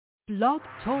Blog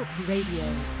Talk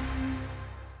Radio.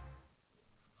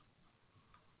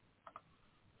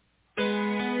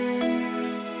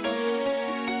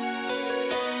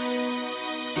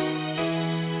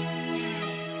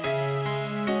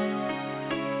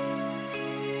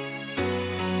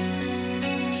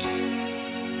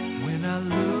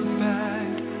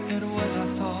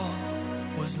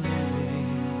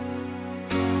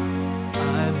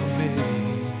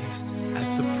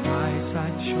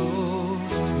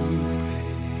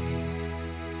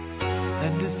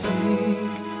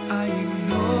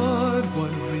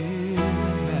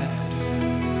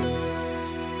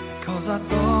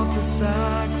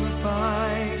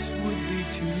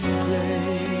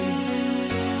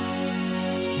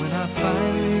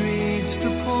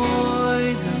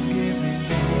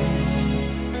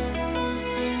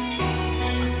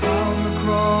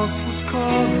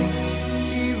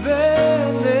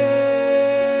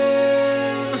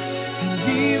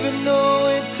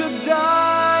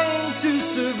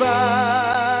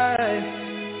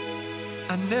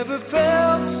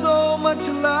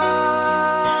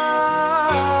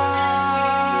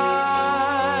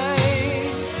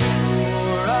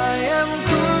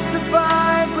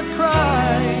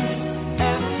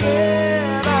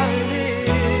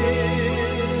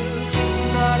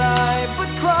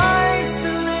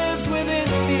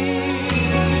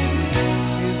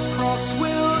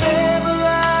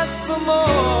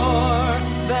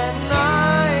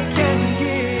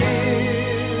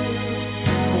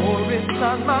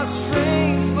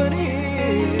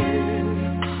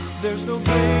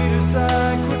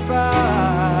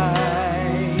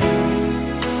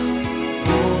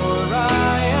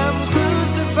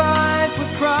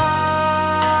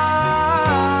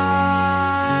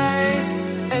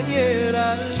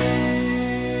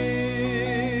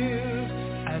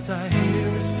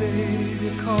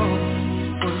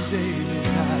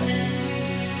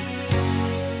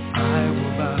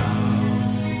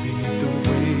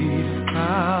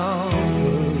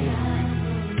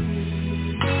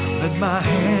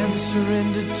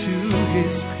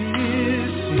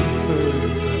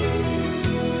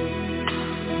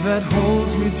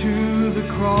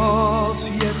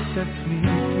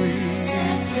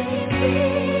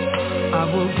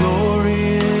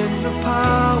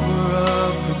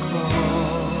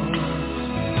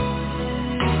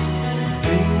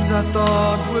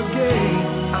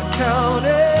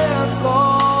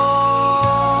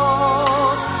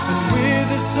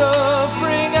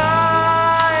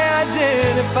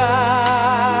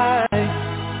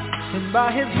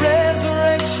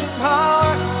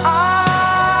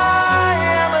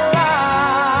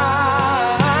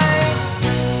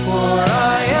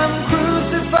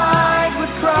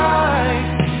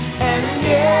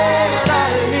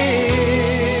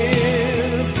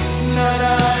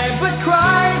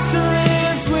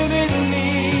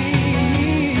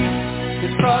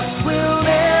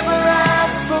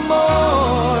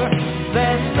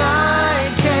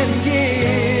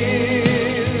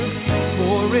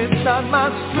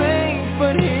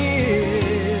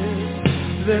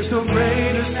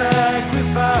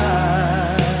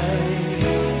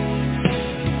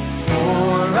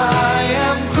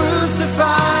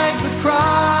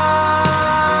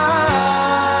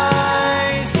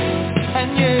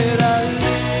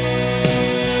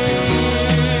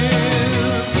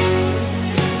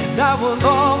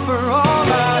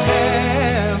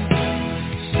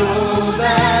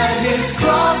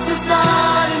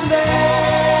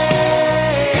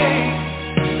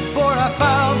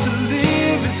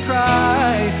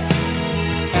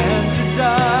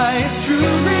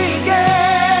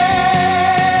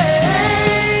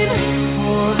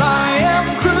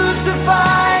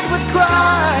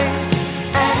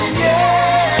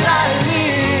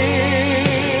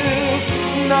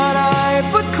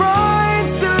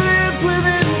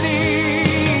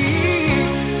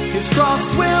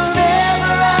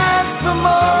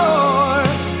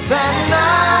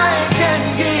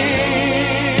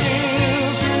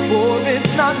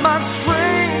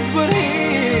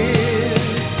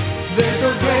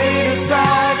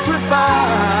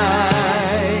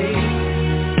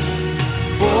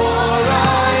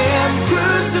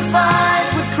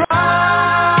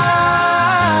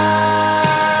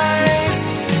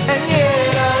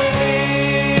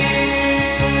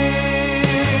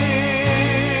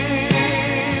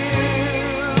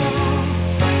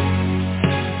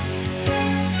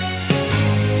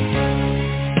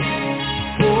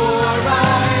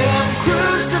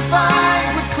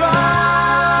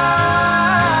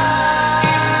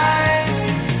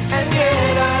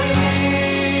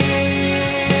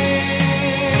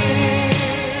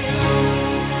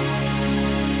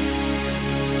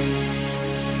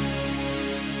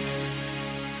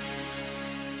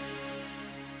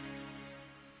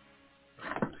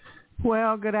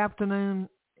 Well, good afternoon,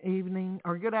 evening,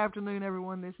 or good afternoon,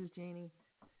 everyone. This is Jeanne.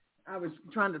 I was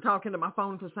trying to talk into my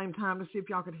phone at the same time to see if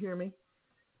y'all could hear me.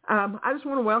 I just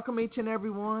want to welcome each and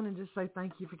every one and just say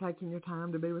thank you for taking your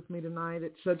time to be with me tonight.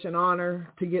 It's such an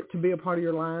honor to get to be a part of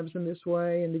your lives in this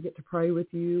way and to get to pray with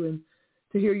you and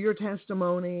to hear your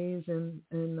testimonies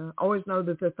and always know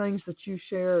that the things that you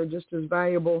share are just as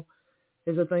valuable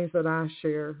as the things that I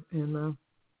share. And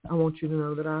I want you to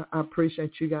know that I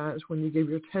appreciate you guys when you give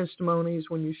your testimonies,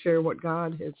 when you share what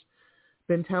God has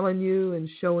been telling you and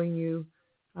showing you.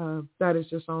 That is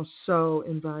just all so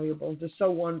invaluable, just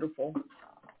so wonderful.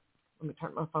 Let me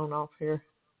turn my phone off here.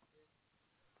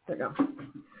 There you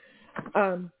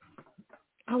go.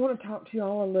 I want to talk to you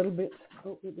all a little bit.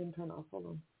 Oh, it didn't turn off. Hold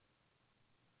on.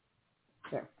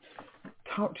 There.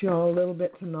 Talk to you all a little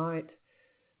bit tonight.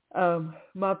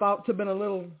 My thoughts have been a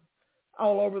little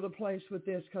all over the place with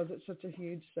this because it's such a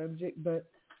huge subject. But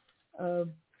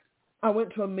I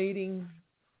went to a meeting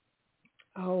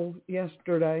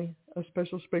yesterday. A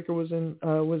special speaker was in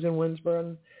Winsboro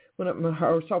and went up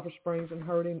or Sulphur Springs and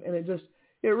heard him, and it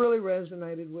really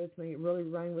resonated with me. It really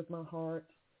rang with my heart,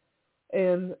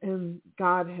 and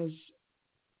God has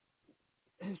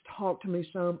talked to me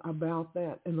some about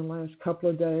that in the last couple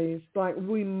of days. Like,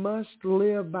 we must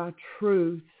live by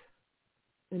truth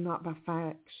and not by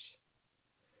facts.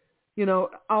 You know,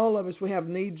 all of us, we have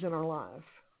needs in our life.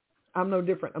 I'm no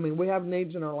different. I mean, we have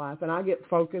needs in our life, and I get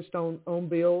focused on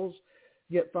bills,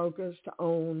 get focused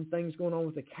on things going on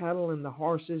with the cattle and the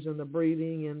horses and the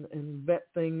breeding and vet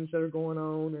things that are going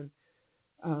on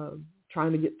and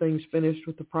trying to get things finished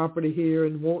with the property here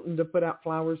and wanting to put out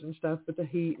flowers and stuff, but the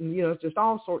heat and, you know, it's just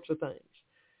all sorts of things.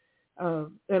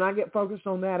 And I get focused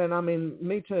on that, and I mean,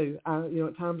 me too.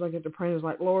 At times I get to pray and it's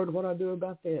like, Lord, what do I do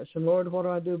about this? And Lord, what do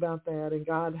I do about that? And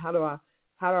God, how do I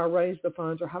raise the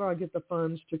funds, or how do I get the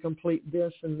funds to complete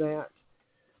this and that?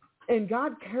 And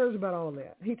God cares about all of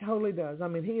that. He totally does. I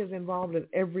mean, he is involved in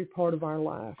every part of our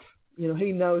life. You know,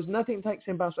 he knows. Nothing takes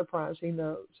him by surprise. He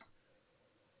knows.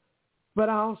 But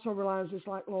I also realize it's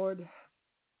like, Lord,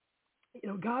 you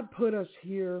know, God put us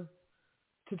here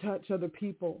to touch other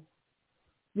people.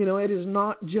 You know, it is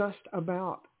not just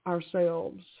about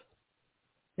ourselves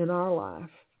in our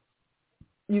life.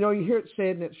 You know, you hear it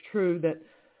said, and it's true, that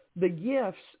the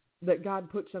gifts that God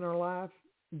puts in our life,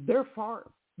 they're for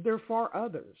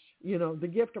others. You know, the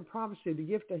gift of prophecy, the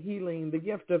gift of healing, the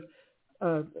gift of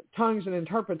tongues and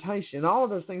interpretation, all of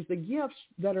those things, the gifts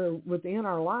that are within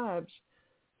our lives,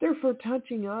 they're for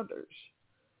touching others.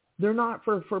 They're not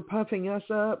for puffing us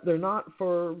up. They're not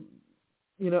for,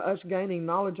 you know, us gaining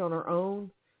knowledge on our own.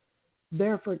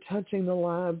 They're for touching the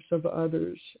lives of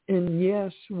others. And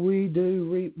yes, we do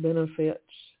reap benefits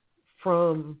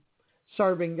from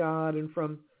serving God and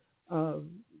from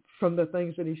the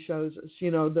things that he shows us.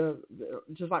 You know,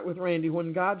 just like with Randy,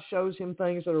 when God shows him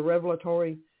things that are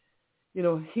revelatory, you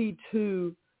know, he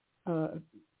too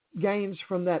gains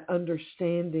from that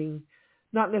understanding,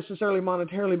 not necessarily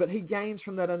monetarily, but he gains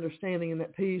from that understanding and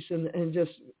that peace and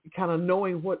just kind of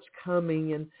knowing what's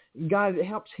coming. And God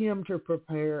helps him to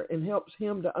prepare and helps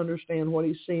him to understand what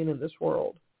he's seeing in this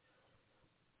world.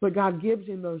 But God gives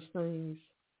him those things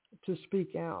to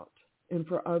speak out and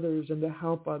for others and to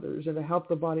help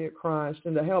the body of Christ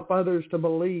and to help others to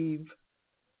believe.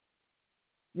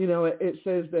 You know, it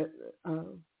says that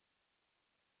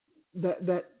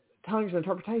tongues and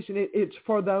interpretation, it's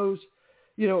for those,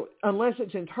 you know, unless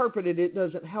it's interpreted, it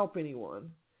doesn't help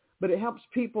anyone. But it helps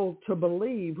people to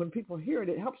believe. When people hear it,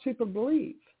 it helps people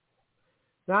believe.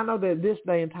 Now, I know that this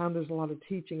day and time there's a lot of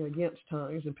teaching against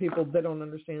tongues, and people, they don't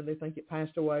understand. They think it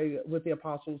passed away with the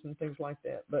apostles and things like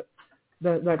that. But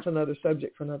that's another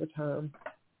subject for another time.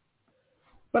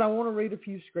 But I want to read a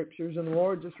few scriptures, and the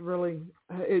Lord just really,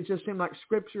 it just seemed like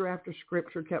scripture after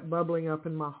scripture kept bubbling up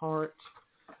in my heart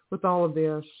with all of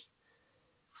this.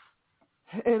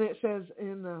 And it says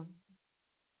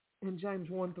in James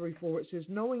 1:3-4, it says,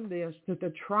 knowing this, that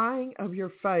the trying of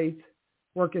your faith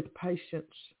worketh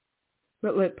patience.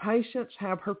 But let patience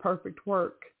have her perfect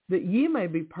work, that ye may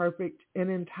be perfect and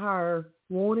entire,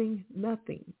 wanting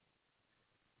nothing.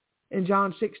 In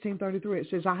John 16:33, it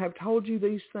says, I have told you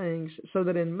these things so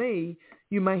that in me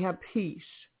you may have peace.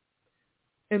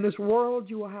 In this world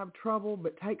you will have trouble,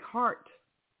 but take heart.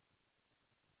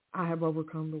 I have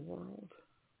overcome the world.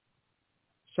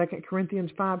 2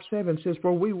 Corinthians 5:7 says,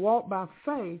 for we walk by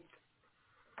faith,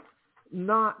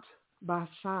 not by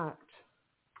sight.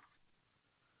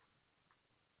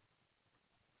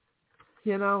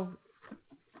 You know,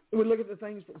 we look at the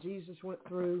things that Jesus went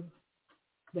through,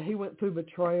 that he went through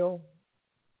betrayal.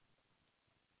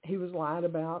 He was lied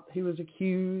about. He was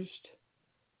accused.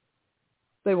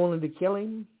 They wanted to kill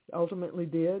him, ultimately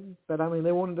did. But, I mean,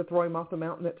 they wanted to throw him off the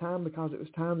mountain at time because it was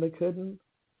time they couldn't.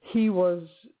 He was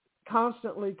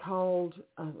constantly called,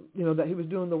 that he was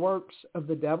doing the works of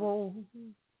the devil,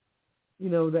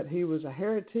 that he was a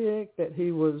heretic, that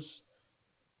he was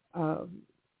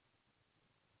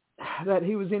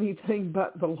anything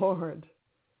but the Lord.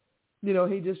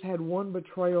 He just had one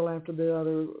betrayal after the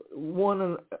other,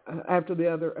 one after the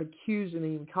other, accusing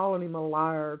him, calling him a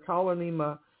liar, calling him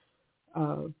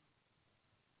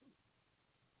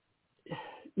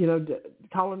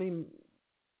calling him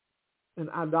an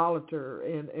idolater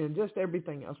and just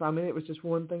everything else. I mean, it was just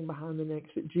one thing behind the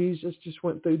next. That Jesus just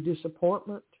went through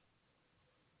disappointment.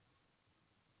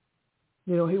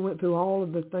 He went through all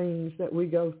of the things that we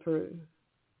go through.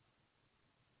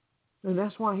 And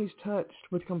that's why he's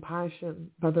touched with compassion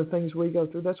by the things we go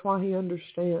through. That's why he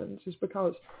understands. It's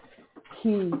because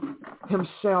he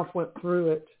himself went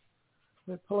through it.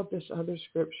 Let me pull up this other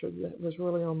scripture that was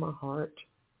really on my heart.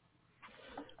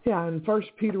 Yeah, in 1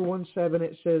 Peter 1:7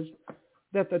 it says,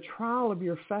 that the trial of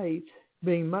your faith,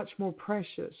 being much more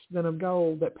precious than of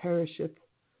gold that perisheth,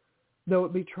 though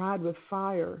it be tried with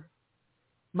fire,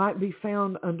 might be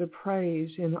found unto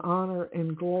praise and honor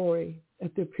and glory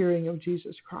at the appearing of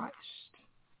Jesus Christ.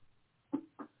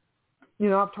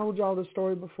 I've told you all this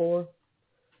story before,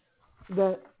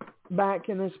 that back,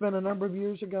 and it's been a number of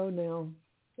years ago now,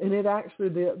 and it actually,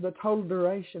 the total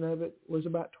duration of it was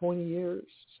about 20 years,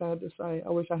 sad to say. I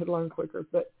wish I had learned quicker,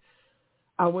 but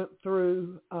I went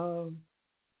through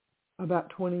about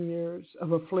 20 years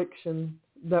of affliction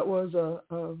that was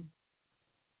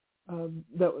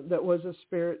that was a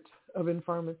spirit of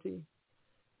infirmity.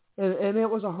 And it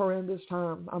was a horrendous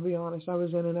time, I'll be honest. I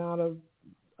was in and out of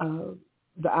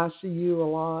the ICU a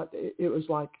lot. It was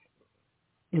like,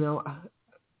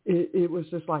 it was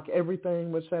just like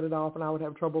everything would set it off, and I would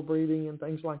have trouble breathing and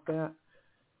things like that.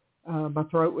 My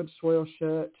throat would swell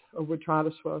shut, or would try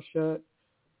to swell shut.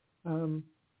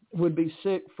 Would be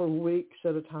sick for weeks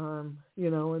at a time,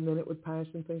 and then it would pass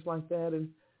and things like that.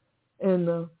 And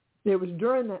it was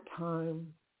during that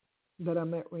time that I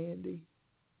met Randy.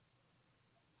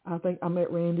 I think I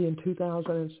met Randy in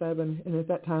 2007, and at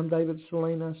that time David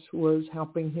Salinas was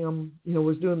helping him,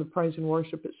 was doing the praise and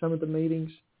worship at some of the meetings.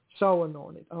 So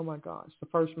anointed. Oh, my gosh. The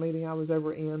first meeting I was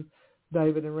ever in,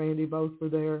 David and Randy both were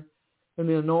there, and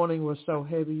the anointing was so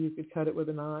heavy you could cut it with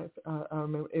a knife. I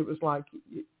remember it was like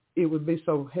it would be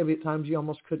so heavy at times you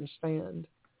almost couldn't stand.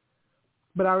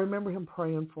 But I remember him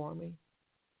praying for me.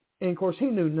 And, of course, he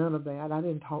knew none of that. I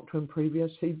didn't talk to him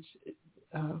previous.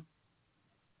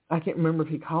 I can't remember if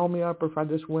he called me up or if I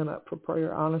just went up for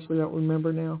prayer. I honestly don't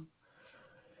remember now.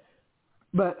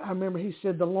 But I remember he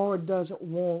said, the Lord doesn't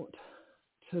want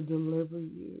to deliver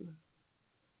you.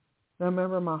 And I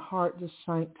remember my heart just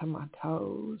sank to my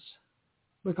toes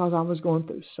because I was going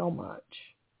through so much.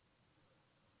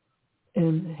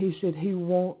 And he said he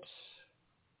wants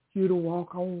you to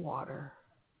walk on water.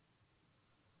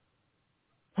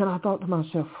 And I thought to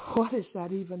myself, what does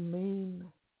that even mean?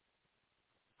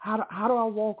 How do I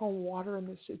walk on water in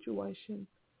this situation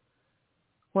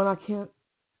when I can't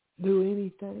do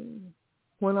anything?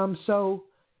 When I'm so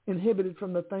inhibited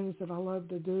from the things that I love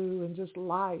to do and just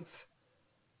life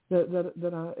it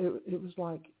was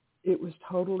like it was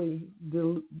totally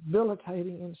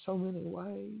debilitating in so many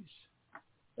ways,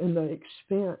 and the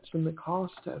expense and the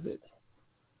cost of it,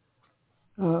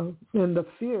 and the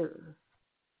fear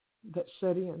that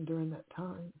set in during that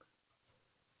time.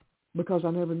 Because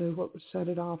I never knew what would set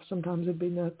it off. Sometimes it'd be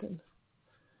nothing.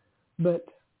 But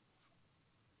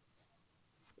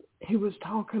he was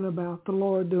talking about the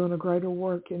Lord doing a greater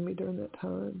work in me during that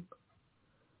time.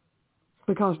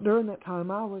 Because during that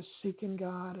time I was seeking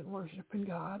God and worshiping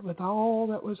God with all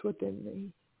that was within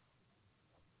me.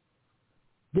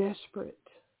 Desperate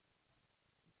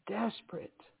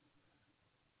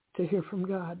to hear from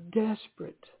God.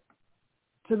 Desperate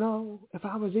to know if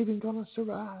I was even going to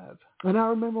survive. And I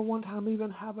remember one time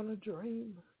even having a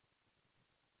dream.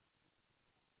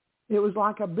 It was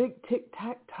like a big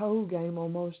tic-tac-toe game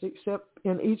almost, except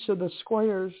in each of the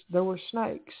squares there were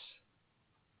snakes.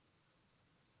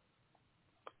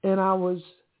 And I was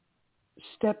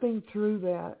stepping through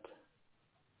that,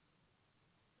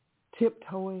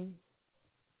 tiptoeing,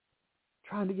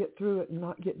 trying to get through it and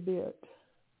not get bit.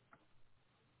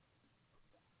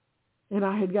 And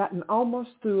I had gotten almost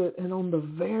through it, and on the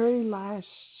very last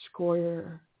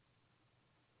square,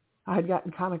 I had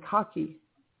gotten kind of cocky.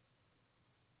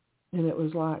 And it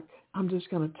was like, I'm just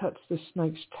going to touch this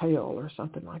snake's tail or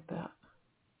something like that.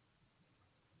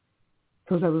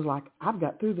 Because I was like, I've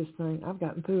got through this thing. I've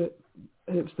gotten through it.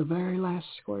 And it was the very last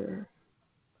square.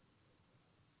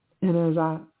 And as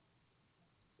I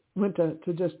went to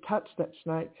just touch that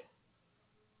snake,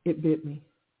 it bit me.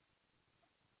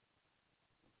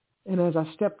 And as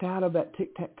I stepped out of that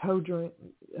tic-tac-toe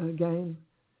game,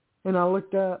 and I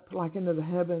looked up like into the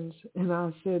heavens, and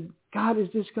I said, God, is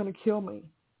this going to kill me?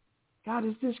 God,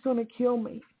 is this going to kill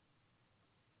me?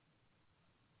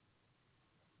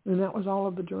 And that was all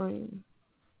of the dream.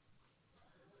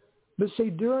 But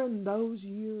see, during those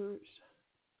years,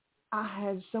 I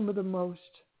had some of the most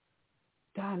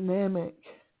dynamic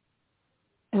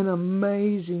and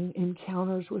amazing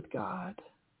encounters with God.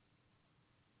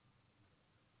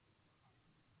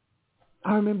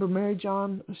 I remember Mary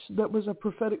John, that was a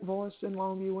prophetic voice in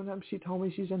Longview. One time she told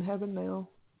me she's in heaven now.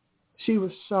 She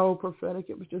was so prophetic.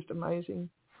 It was just amazing.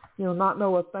 Not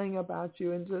know a thing about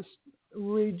you and just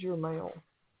read your mail.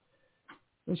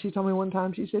 And she told me one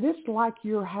time, she said, it's like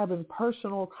you're having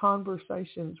personal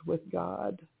conversations with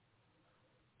God.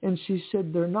 And she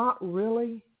said, they're not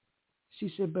really.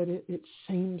 She said, but it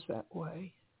seems that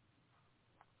way.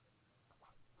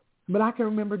 But I can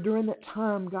remember during that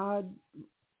time, God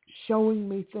showing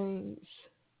me things,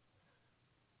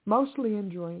 mostly in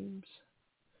dreams.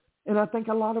 And I think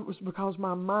a lot of it was because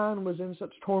my mind was in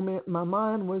such torment. My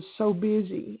mind was so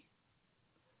busy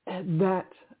that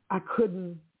I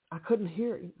couldn't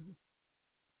hear him.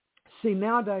 See,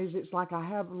 nowadays it's like I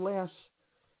have less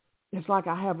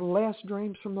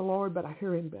dreams from the Lord, but I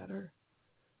hear him better.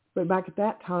 But back at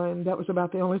that time, that was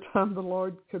about the only time the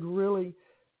Lord could really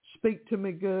speak to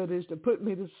me good, is to put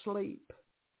me to sleep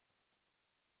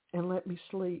and let me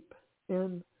sleep.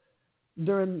 And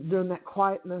during that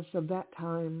quietness of that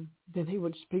time, then he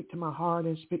would speak to my heart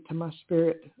and speak to my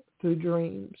spirit through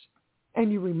dreams.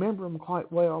 And you remember them quite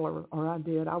well, or I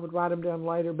did. I would write them down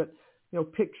later, but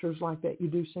pictures like that you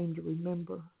do seem to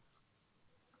remember.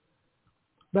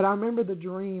 But I remember the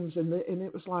dreams, and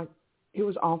it was like, it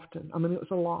was often. I mean, it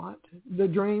was a lot. The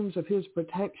dreams of his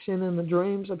protection and the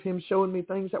dreams of him showing me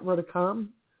things that were to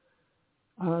come.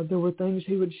 There were things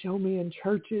he would show me in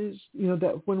churches,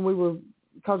 that when we were,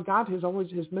 because God has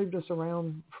moved us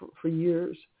around for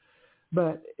years.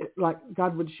 But like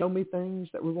God would show me things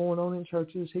that were going on in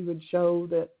churches. He would show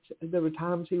that there were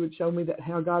times he would show me that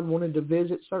how God wanted to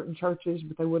visit certain churches,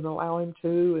 but they wouldn't allow him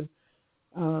to.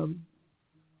 And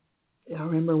I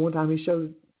remember one time he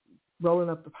showed rolling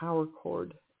up the power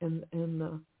cord and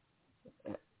us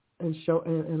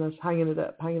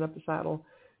hanging up the saddle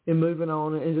and moving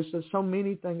on. And just so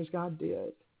many things God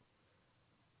did.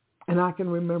 And I can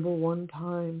remember one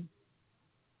time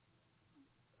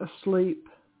asleep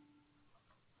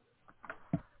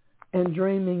and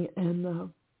dreaming,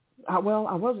 and I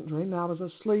wasn't dreaming. I was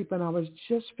asleep, and I was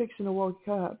just fixing to wake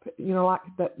up. Like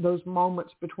those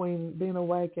moments between being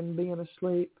awake and being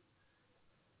asleep.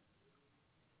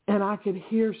 And I could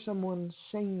hear someone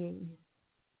singing.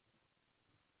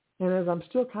 And as I'm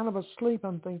still kind of asleep,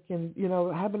 I'm thinking,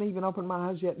 I haven't even opened my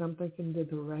eyes yet, and I'm thinking, did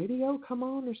the radio come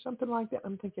on or something like that?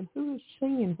 I'm thinking, who is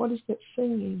singing? What is that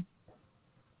singing?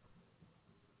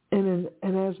 And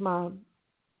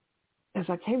as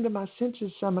I came to my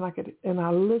senses some, and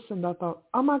I listened, I thought,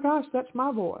 oh my gosh, that's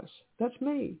my voice. That's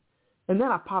me. And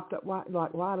then I popped up wide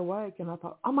awake, and I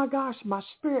thought, oh my gosh, my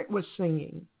spirit was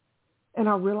singing. And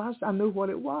I realized I knew what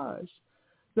it was.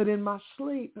 That in my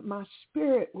sleep, my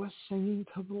spirit was singing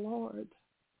to the Lord.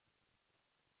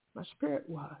 My spirit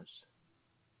was.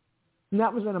 And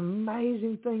that was an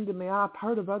amazing thing to me. I've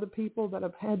heard of other people that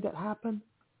have had that happen.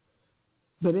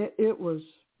 But it was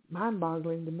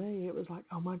mind-boggling to me. It was like,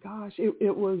 oh my gosh,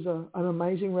 it was an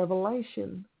amazing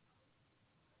revelation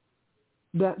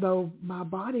that though my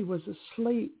body was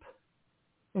asleep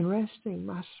and resting,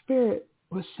 my spirit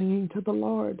was singing to the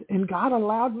Lord. And God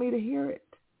allowed me to hear it.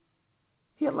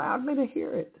 He allowed me to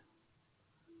hear it.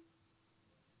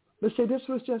 But see, this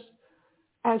was just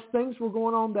as things were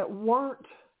going on that weren't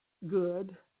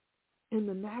good in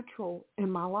the natural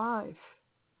in my life,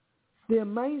 the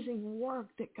amazing work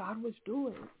that God was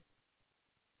doing.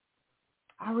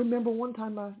 I remember one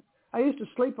time I used to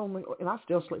sleep and I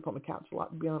still sleep on the couch a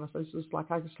lot, to be honest. It's just like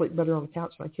I can sleep better on the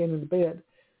couch than I can in the bed.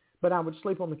 But I would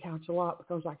sleep on the couch a lot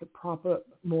because I could prop up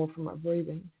more from my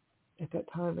breathing at that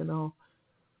time and all.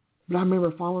 But I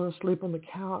remember falling asleep on the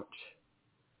couch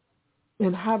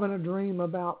and having a dream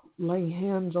about laying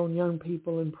hands on young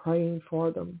people and praying for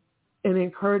them and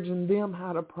encouraging them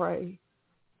how to pray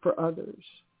for others.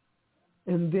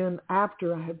 And then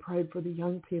after I had prayed for the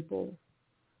young people,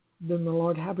 then the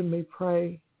Lord having me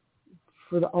pray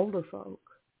for the older folk.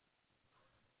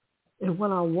 And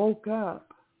when I woke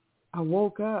up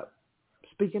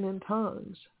speaking in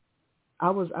tongues. I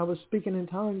was speaking in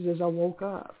tongues as I woke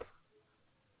up.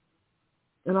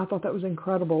 And I thought that was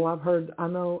incredible. I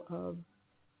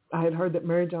had heard that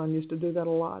Mary John used to do that a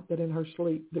lot, that in her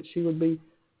sleep, that she would be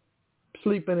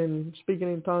sleeping and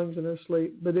speaking in tongues in her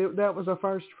sleep. But that was a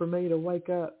first for me, to wake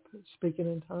up speaking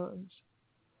in tongues.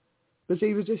 But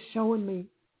he was just showing me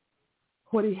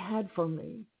what he had for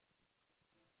me.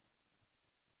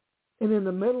 And in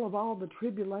the middle of all the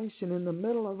tribulation, in the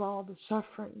middle of all the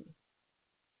suffering,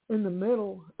 in the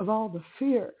middle of all the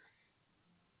fear,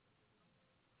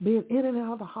 being in and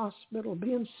out of the hospital,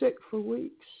 being sick for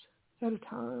weeks at a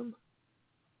time.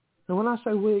 And when I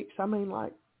say weeks, I mean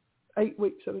like 8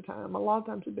 weeks at a time. A lot of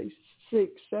times it'd be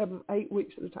 6, 7, 8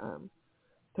 weeks at a time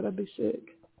that I'd be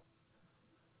sick.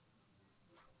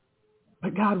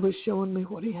 But God was showing me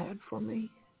what he had for me,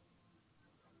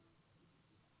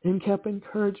 and kept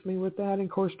encouraging me with that. And of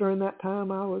course, during that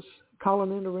time, I was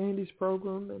calling into Randy's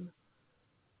program.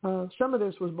 And some of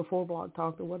this was before Blog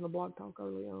Talk. There wasn't a Blog Talk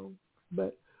early on.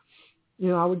 But,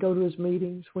 I would go to his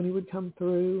meetings when he would come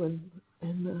through.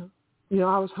 And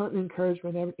I was hunting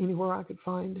encouragement anywhere I could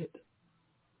find it.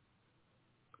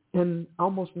 And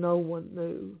almost no one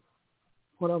knew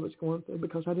what I was going through,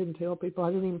 because I didn't tell people. I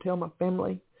didn't even tell my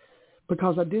family,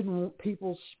 because I didn't want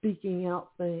people speaking out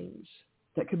things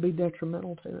that could be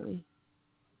detrimental to me.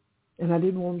 And I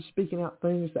didn't want them speaking out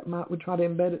things that would try to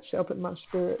embed itself in my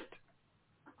spirit.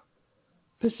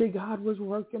 But see, God was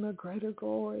working a greater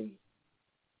glory.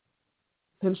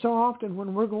 And so often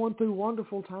when we're going through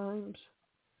wonderful times,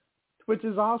 which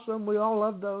is awesome, we all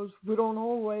love those, we don't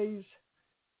always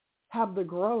have the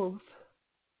growth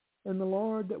in the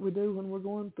Lord that we do when we're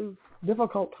going through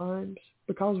difficult times,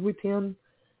 because we tend,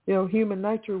 human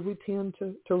nature, we tend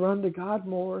to run to God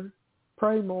more,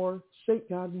 pray more, seek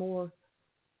God more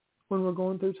when we're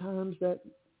going through times that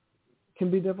can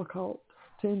be difficult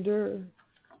to endure.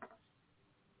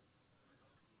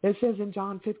 It says in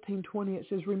John 15:20, it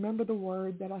says, "Remember the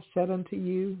word that I said unto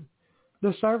you,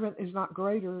 the servant is not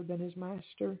greater than his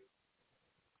master.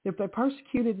 If they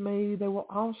persecuted me, they will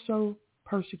also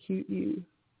persecute you.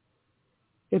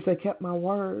 If they kept my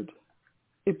word,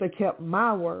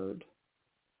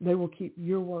 they will keep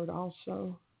your word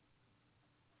also."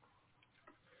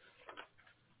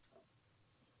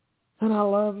 And I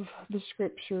love the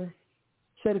scripture.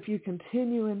 It said, "If you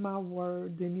continue in my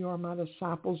word, then you are my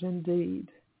disciples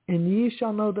indeed. And ye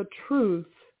shall know the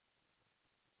truth,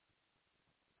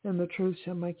 and the truth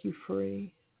shall make you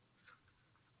free."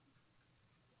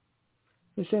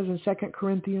 It says in 2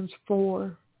 Corinthians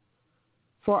 4,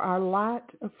 "For our light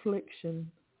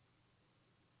affliction,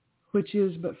 which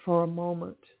is but for a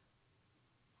moment."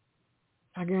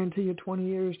 I guarantee you 20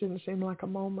 years didn't seem like a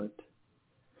moment.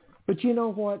 But you know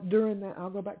what? During that, I'll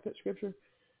go back to that scripture.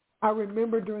 I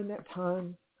remember during that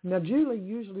time, now Julie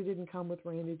usually didn't come with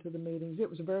Randy to the meetings. It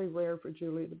was very rare for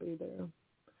Julie to be there.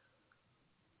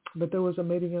 But there was a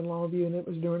meeting in Longview, and it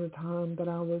was during a time that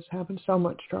I was having so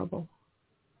much trouble.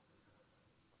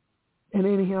 And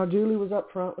anyhow, Julie was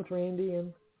up front with Randy,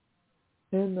 and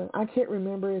I can't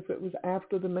remember if it was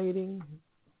after the meeting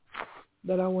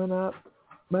that I went up,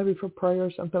 maybe for prayer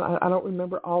or something. I don't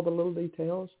remember all the little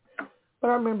details. But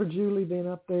I remember Julie being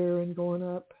up there and going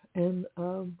up, and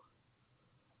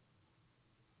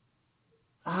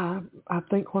I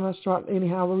think when I started,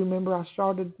 anyhow, I remember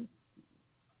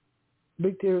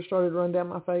big tears started running down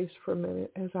my face for a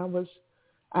minute as I was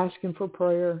asking for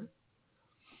prayer,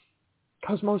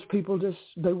 because most people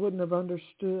they wouldn't have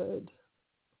understood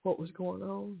what was going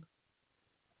on.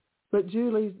 But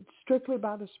Julie, strictly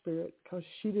by the Spirit, because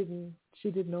she didn't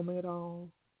know me at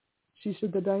all, she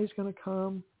said, "The day's going to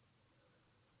come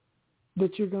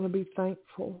that you're going to be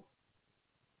thankful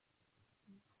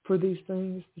for these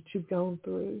things that you've gone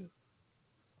through."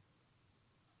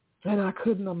 And I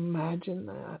couldn't imagine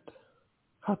that.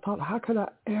 I thought, how could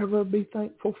I ever be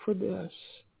thankful for this?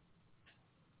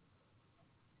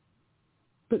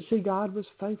 But see, God was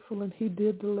faithful, and he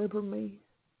did deliver me.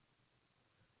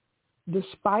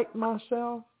 Despite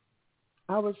myself,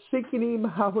 I was seeking him,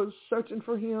 I was searching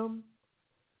for him.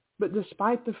 But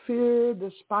despite the fear,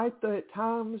 despite the, at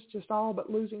times, just all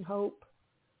but losing hope,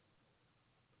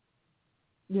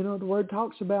 the word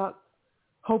talks about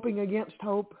hoping against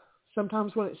hope.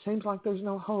 Sometimes when it seems like there's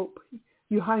no hope,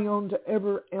 you hang on to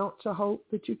every ounce of hope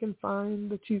that you can find,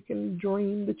 that you can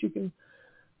dream, that you can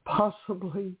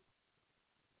possibly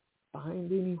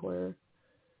find anywhere.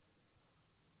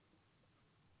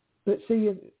 But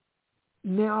see,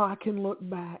 now I can look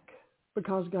back,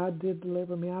 because God did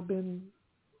deliver me. I've been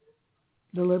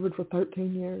delivered for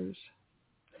 13 years,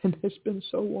 and it's been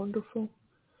so wonderful.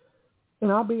 And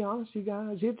I'll be honest, you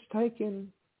guys, it's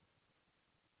taken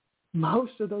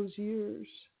most of those years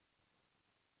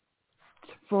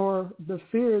for the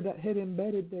fear that had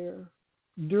embedded there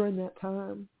during that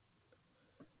time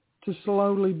to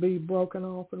slowly be broken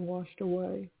off and washed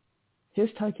away.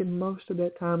 It's taken most of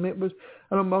that time. It was,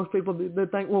 I know most people, they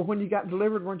think, well, when you got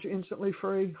delivered, weren't you instantly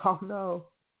free? Oh, no.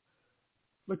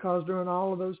 Because during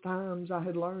all of those times, I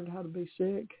had learned how to be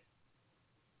sick.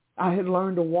 I had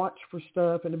learned to watch for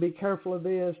stuff and to be careful of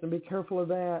this and be careful of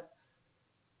that.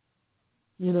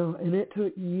 You know, and it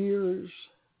took years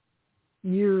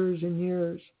and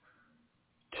years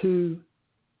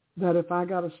that if I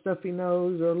got a stuffy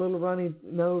nose or a little runny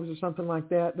nose or something like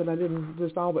that, that I didn't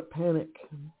just all but panic.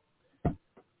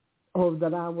 Or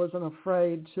that I wasn't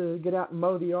afraid to get out and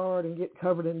mow the yard and get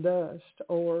covered in dust,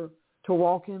 or to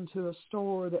walk into a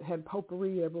store that had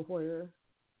potpourri everywhere.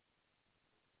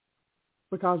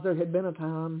 Because there had been a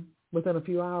time, within a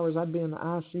few hours, I'd be in the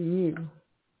ICU.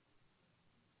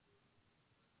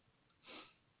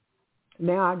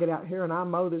 Now I get out here and I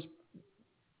mow this.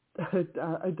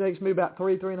 It takes me about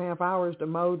 3.5 hours to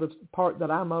mow the part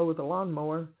that I mow with a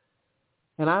lawnmower.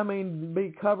 And I mean, be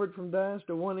covered from dust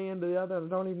to one end to the other, and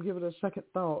don't even give it a second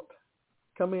thought.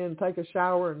 Come in, take a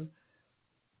shower, and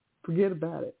forget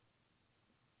about it.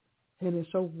 And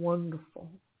it's so wonderful.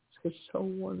 It's so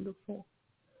wonderful.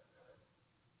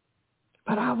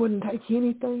 But I wouldn't take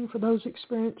anything for those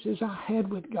experiences I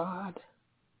had with God.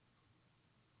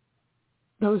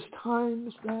 Those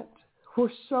times that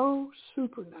were so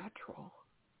supernatural.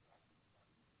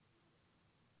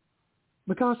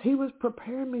 Because he was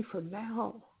preparing me for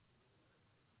now.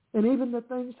 And even the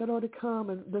things that are to come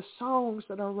and the songs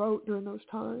that I wrote during those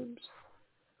times.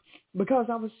 Because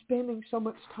I was spending so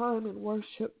much time in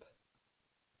worship.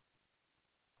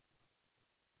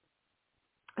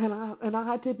 And I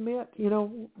had to admit, you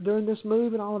know, during this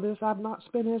move and all of this, I've not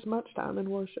spent as much time in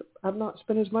worship. I've not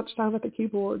spent as much time at the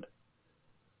keyboard.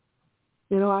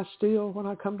 You know, I still, when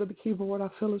I come to the keyboard, I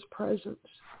feel his presence.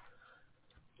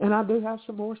 And I do have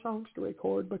some more songs to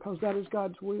record because that is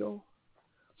God's will.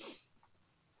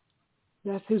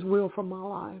 That's his will for my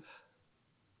life.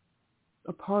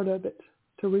 A part of it,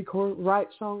 to write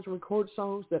songs, record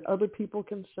songs that other people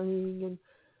can sing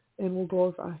and will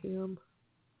glorify him.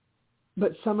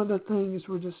 But some of the things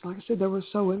were just, like I said, they were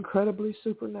so incredibly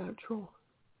supernatural.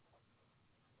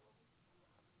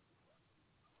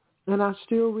 And I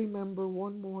still remember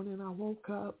one morning I woke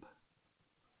up.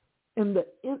 And the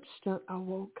instant I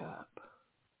woke up,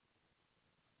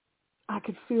 I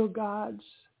could feel God's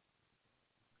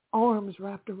arms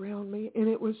wrapped around me. And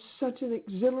it was such an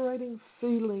exhilarating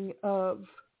feeling of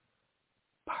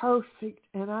perfect,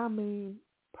 and I mean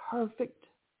perfect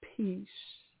peace,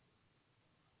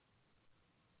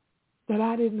 that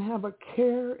I didn't have a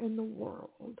care in the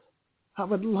world. I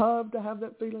would love to have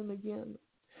that feeling again.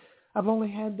 I've only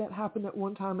had that happen at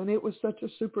one time, and it was such a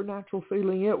supernatural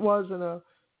feeling. It wasn't a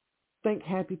think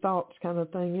happy thoughts kind of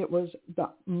thing. It was the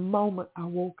moment I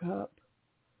woke up,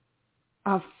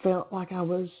 I felt like I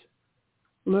was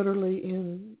literally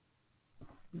in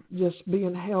just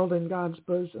being held in God's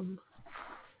bosom,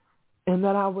 and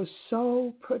that I was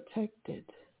so protected,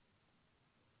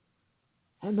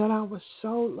 and that I was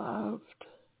so loved,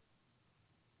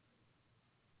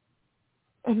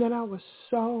 and that I was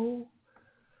so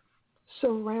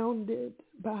surrounded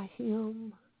by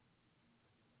him,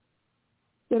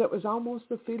 that it was almost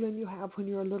the feeling you have when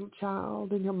you're a little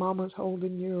child and your mama's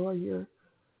holding you, or you're,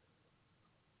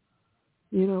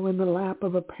 you know, in the lap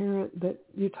of a parent that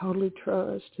you totally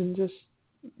trust, and just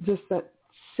that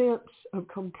sense of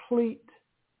complete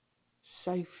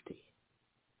safety.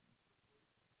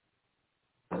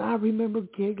 And I remember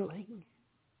giggling,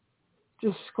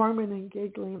 just squirming and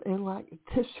giggling, and like,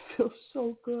 this feels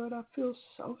so good. I feel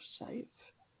so safe.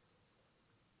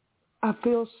 I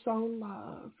feel so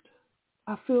loved.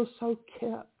 I feel so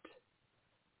kept.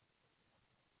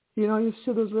 You know, you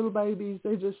see those little babies,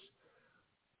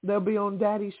 they'll be on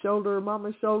daddy's shoulder or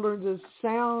mama's shoulder and just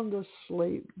sound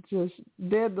asleep, just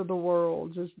dead to the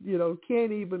world, just, you know,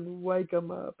 can't even wake them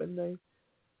up. And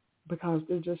because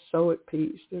they're just so at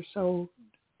peace. They're so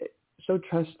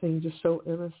trusting, just so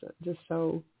innocent, just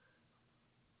so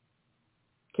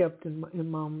kept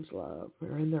in mom's love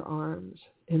or in their arms.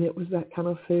 And it was that kind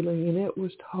of feeling, and it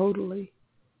was totally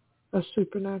a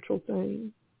supernatural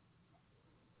thing.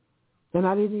 And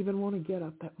I didn't even want to get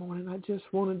up that morning. I just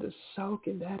wanted to soak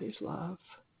in Daddy's love.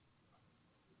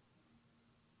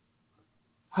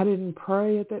 I didn't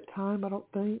pray at that time, I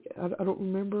don't think. I don't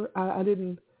remember. I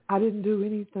didn't do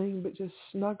anything but just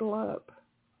snuggle up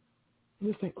and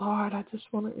just think, Lord, I just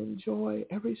want to enjoy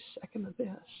every second of this.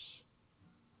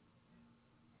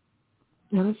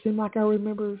 And it seemed like I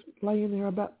remember laying there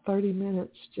about 30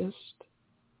 minutes just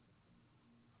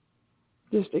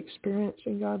just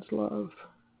experiencing God's love.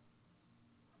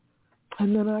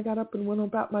 And then I got up and went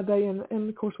about my day. And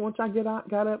of course, once I got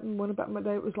up and went about my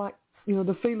day, it was like,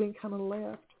 the feeling kind of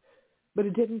left. But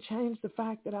it didn't change the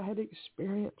fact that I had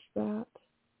experienced that.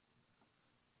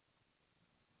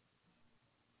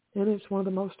 And it's one of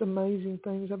the most amazing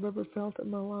things I've ever felt in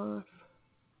my life.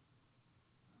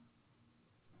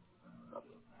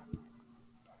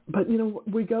 But,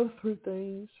 we go through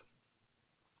things,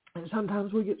 and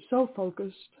sometimes we get so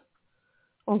focused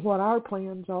on what our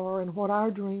plans are and what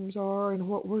our dreams are and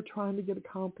what we're trying to get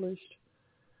accomplished.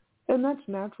 And that's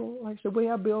natural. Like I said, we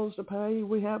have bills to pay.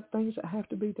 We have things that have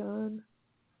to be done.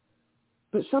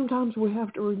 But sometimes we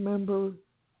have to remember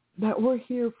that we're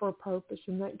here for a purpose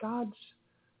and that God's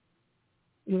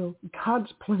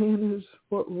plan is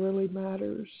what really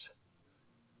matters.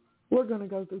 We're going to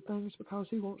go through things because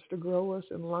he wants to grow us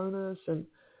and learn us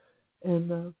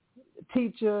and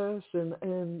teach us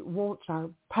and wants our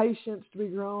patience to be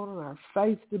grown and our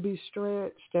faith to be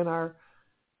stretched and our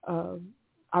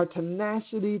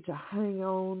tenacity to hang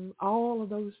on. All of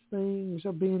those things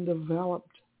are being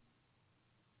developed.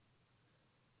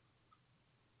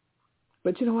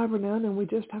 But every now and then we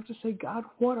just have to say, God,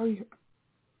 what are you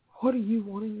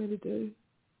wanting me to do?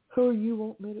 Who are you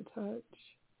wanting me to touch?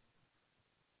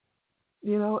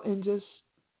 And just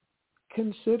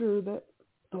consider that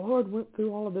the Lord went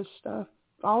through all of this stuff,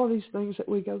 all of these things that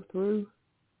we go through.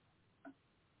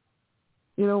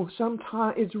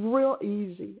 Sometimes it's real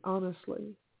easy,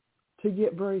 honestly, to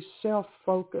get very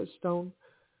self-focused on,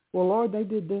 well, Lord, they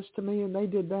did this to me and they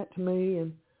did that to me.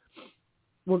 And,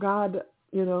 well, God,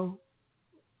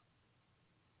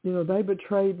 they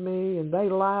betrayed me and they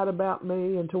lied about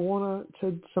me, and to want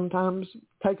to sometimes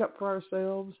take up for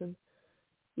ourselves. And,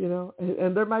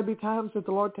 and there may be times that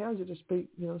the Lord tells you to speak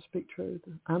truth.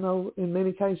 I know in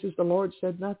many cases the Lord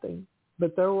said nothing,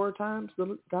 but there were times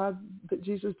that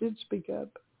Jesus did speak up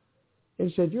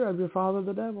and said, you're of your father,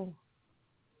 the devil.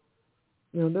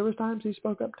 There was times he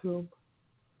spoke up to him.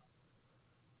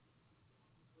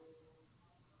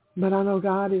 But I know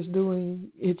God is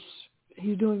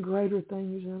he's doing greater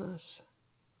things in us.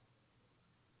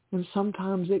 And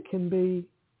sometimes it can be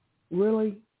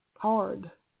really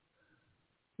hard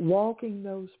walking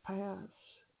those paths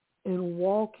and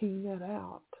walking that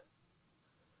out.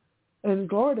 And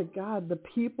glory to God, the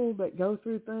people that go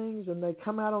through things and they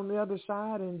come out on the other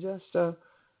side in just a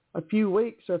few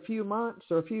weeks or a few months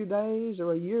or a few days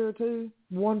or a year or two,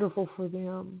 wonderful for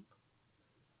them.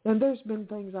 And there's been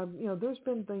things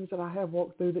that I have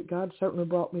walked through that God certainly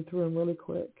brought me through them really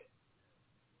quick.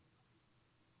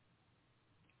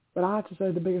 But I have to say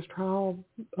the biggest trial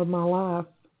of my life,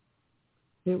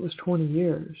 it was 20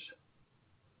 years.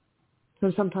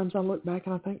 And sometimes I look back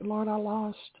and I think, Lord, I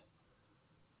lost.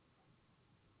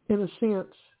 In a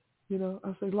sense,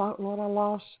 I say, Lord, I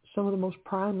lost some of the most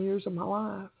prime years of my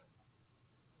life.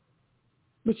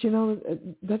 But,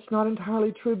 that's not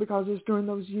entirely true, because it's during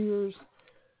those years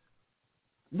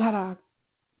that I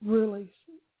really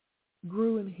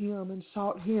grew in him and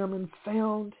sought him and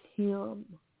found him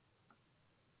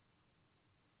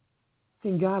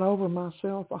and got over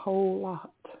myself a whole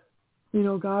lot.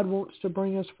 God wants to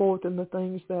bring us forth in the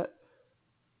things that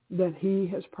he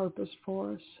has purposed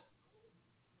for us.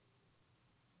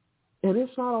 And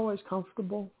it's not always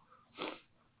comfortable.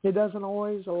 It doesn't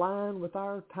always align with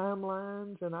our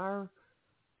timelines and our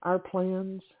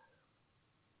plans.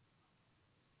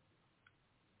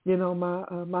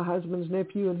 My husband's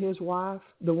nephew and his wife,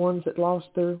 the ones that lost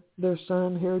their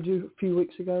son here a few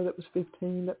weeks ago that was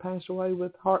 15, that passed away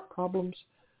with heart problems,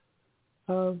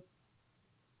 they've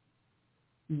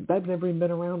never even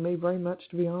been around me very much,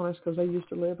 to be honest, because they used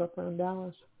to live up around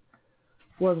Dallas.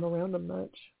 Wasn't around them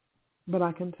much. But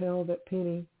I can tell that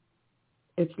Penny,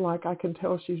 it's like I can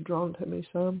tell she's drawn to me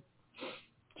some.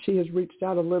 She has reached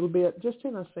out a little bit, just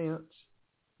in a sense,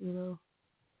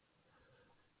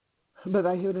 But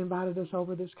they had invited us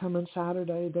over this coming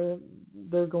Saturday.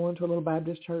 They're going to a little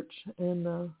Baptist church,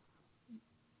 and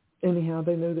anyhow,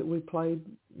 they knew that we played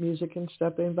music and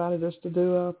stuff. They invited us to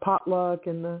do a potluck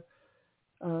and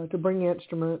to bring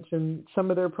instruments, and some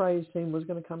of their praise team was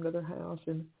going to come to their house.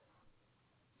 And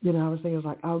I was thinking,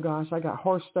 oh gosh, I got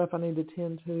horse stuff I need to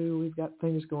tend to. We've got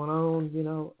things going on,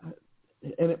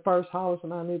 And at first, Hollis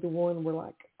and I, neither one were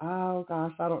like, oh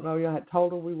gosh, I don't know. I had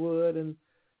told her we would, and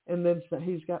then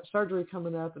he's got surgery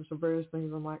coming up and some various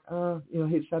things. I'm like,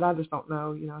 he said, I just don't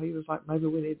know. He was like, maybe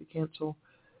we need to cancel.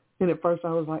 And at first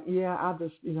I was like, yeah, I've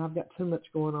got too much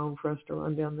going on for us to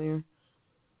run down there.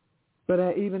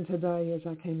 But even today, as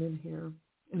I came in here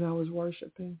and I was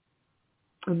worshiping,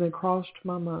 and they crossed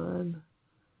my mind,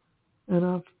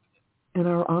 and And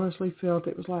I honestly felt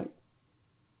it was like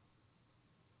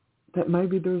that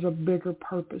maybe there's a bigger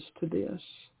purpose to this,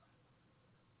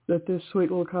 that this sweet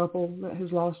little couple that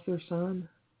has lost their son,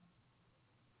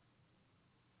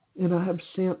 and I have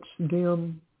sensed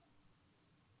them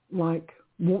like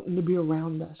wanting to be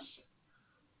around us,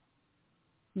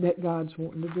 that God's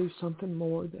wanting to do something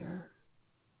more there.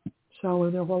 So I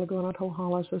went there a while ago and I told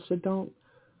Hollis, I said, don't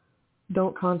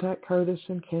contact Curtis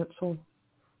and cancel.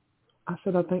 I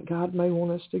said, I think God may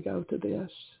want us to go to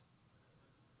this.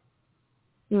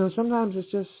 You know, sometimes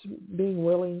it's just being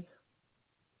willing,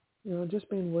 just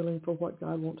being willing for what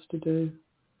God wants to do.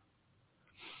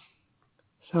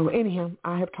 So anyhow,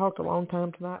 I have talked a long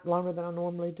time tonight, longer than I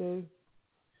normally do.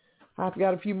 I've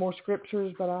got a few more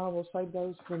scriptures, but I will save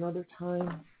those for another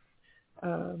time.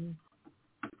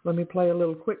 Let me play a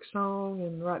little quick song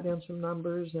and write down some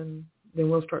numbers, and then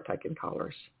we'll start taking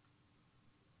callers.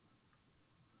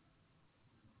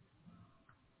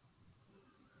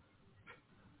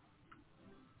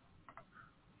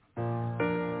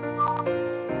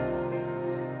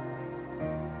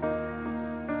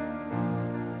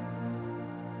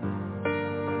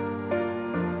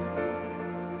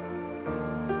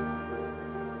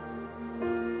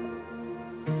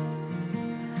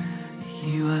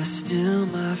 You are still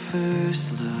my first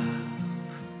love,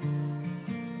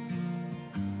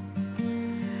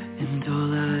 and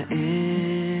all I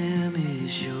am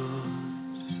is yours.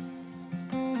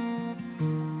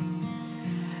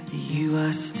 You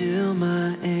are still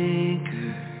my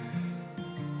anchor,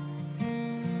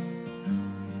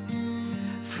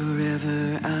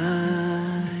 forever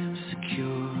I'm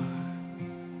secure.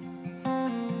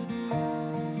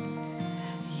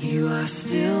 You are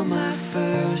still my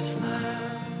first love.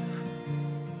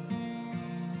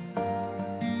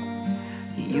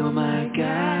 You're my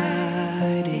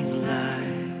guiding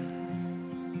light.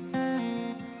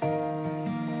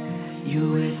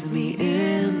 You're with me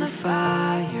in the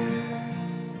fire,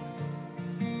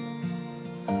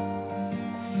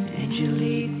 and you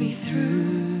lead me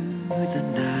through the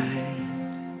night.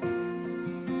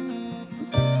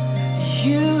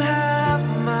 You have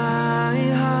my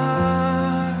heart.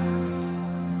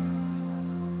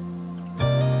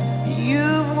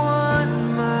 You've won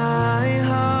my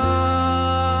heart.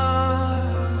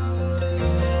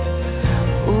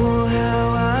 Oh, how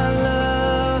I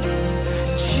love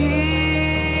Jesus.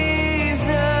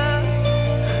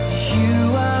 You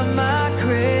are my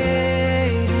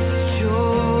greatest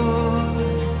joy.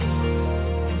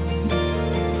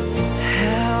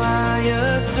 How I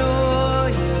adore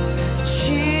you,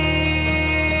 Jesus.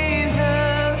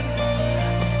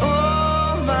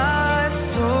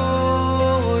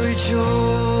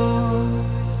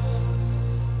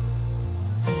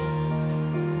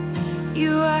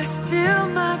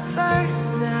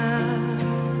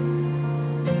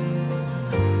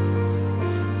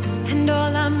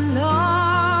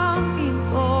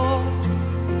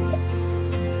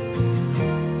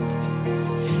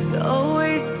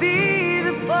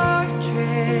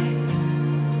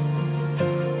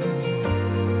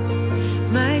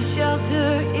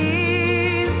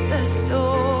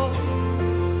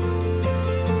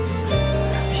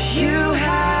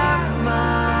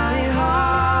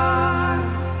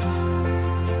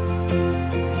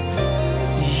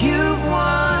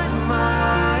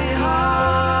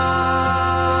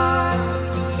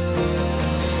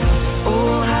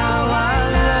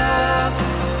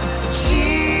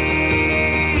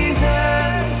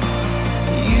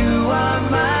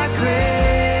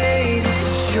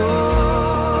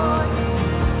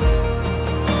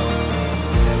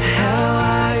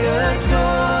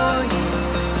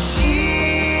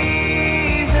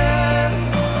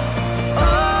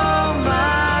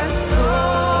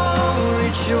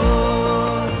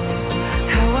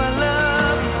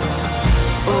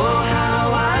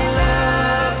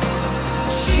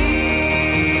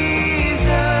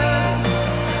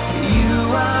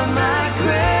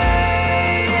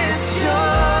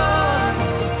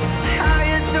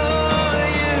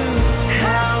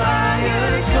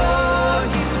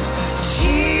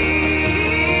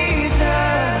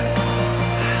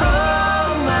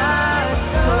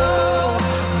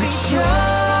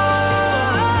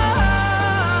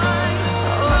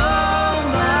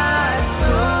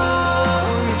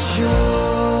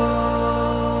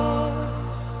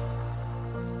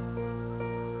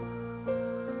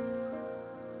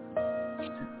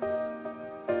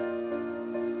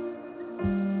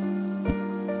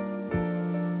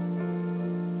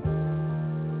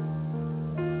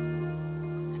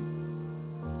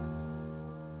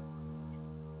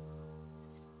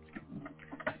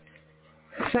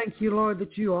 Thank you, Lord,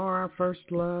 that you are our first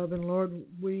love. And, Lord,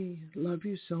 we love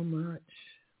you so much.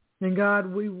 And, God,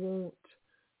 we want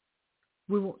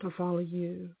to follow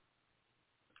you.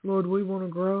 Lord, we want to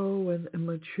grow and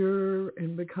mature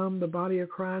and become the body of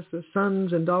Christ, the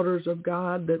sons and daughters of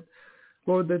God, that,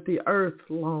 Lord, that the earth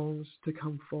longs to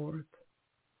come forth.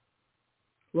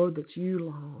 Lord, that you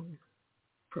long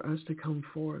for us to come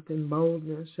forth in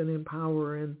boldness and in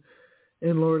power and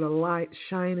Lord, a light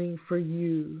shining for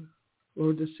you,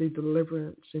 Lord, to see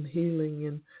deliverance and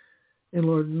healing and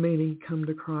Lord, many come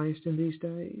to Christ in these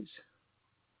days.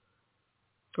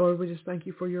 Lord, we just thank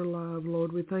you for your love.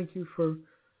 Lord, we thank you for,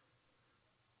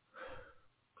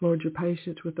 Lord, your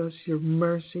patience with us, your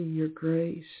mercy, your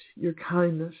grace, your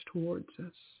kindness towards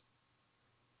us.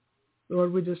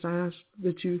 Lord, we just ask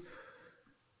that you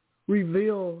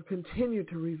continue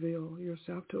to reveal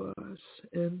yourself to us.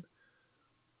 And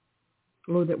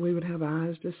Lord, that we would have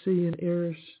eyes to see and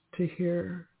ears to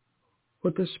hear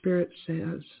what the Spirit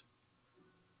says.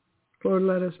 Lord,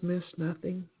 let us miss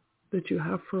nothing that you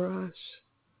have for us.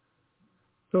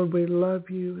 Lord, we love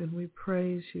you and we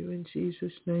praise you in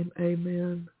Jesus' name.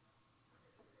 Amen.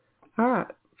 All right.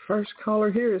 First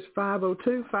caller here is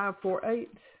 502-548.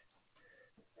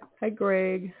 Hey,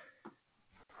 Greg.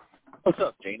 What's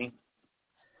up, Jeanne?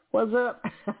 What's up?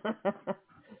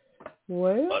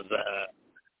 Well, What's up?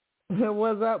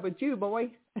 What's up with you,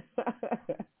 boy?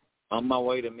 On my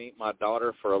way to meet my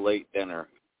daughter for a late dinner.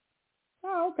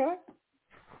 Oh, okay.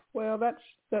 Well, that's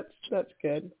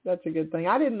good. That's a good thing.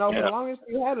 I didn't know as long as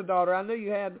you had a daughter. I knew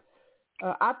you had.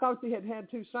 I thought you had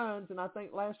two sons, and I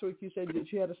think last week you said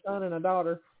that you had a son and a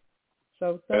daughter.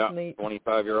 So that's neat.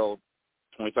 25-year-old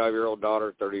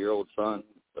daughter, 30-year-old son.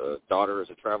 The daughter is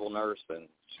a travel nurse, and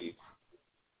she's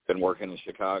been working in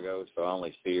Chicago, so I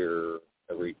only see her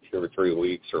every 2 or 3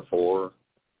 weeks or 4.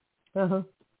 Uh-huh.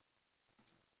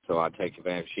 So I take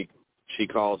advantage. She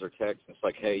calls or texts, and it's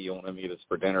like, hey, you want to meet us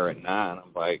for dinner at 9?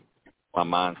 I'm like, my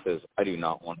mind says, I do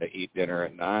not want to eat dinner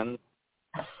at 9,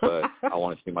 but I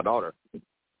want to see my daughter.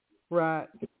 Right.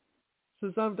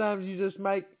 So sometimes you just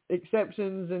make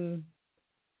exceptions and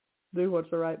do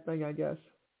what's the right thing, I guess.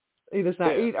 Eat a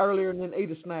snack. Yeah. Eat earlier and then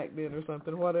eat a snack then or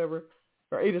something, whatever.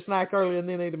 Or eat a snack early and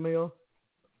then eat a meal.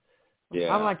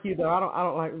 Yeah. I'm like you though. I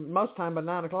don't like most time by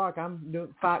 9 o'clock.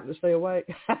 I'm fighting to stay awake.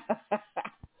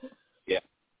 Yeah,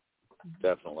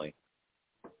 definitely.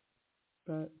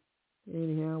 But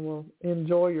anyhow, well,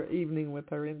 enjoy your evening with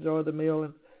her. Enjoy the meal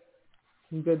and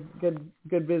some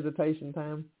good visitation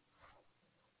time.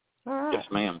 All right. Yes,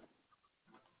 ma'am.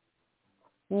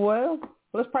 Well,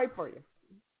 let's pray for you.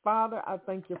 Father, I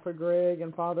thank you for Greg,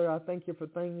 and Father, I thank you for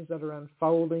things that are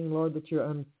unfolding, Lord, that you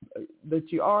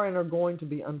are and are going to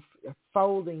be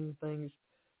unfolding things.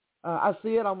 I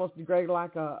see it almost, Greg,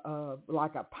 like a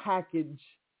package.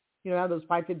 You know how those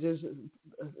packages,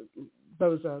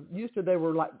 used to they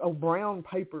were like brown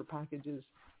paper packages.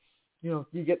 You know,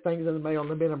 you get things in the mail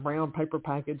and they'd be in a brown paper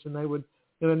package, and they would,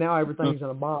 now everything's in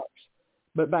a box.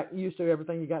 But back used to,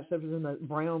 everything you got stuff is in that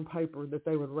brown paper that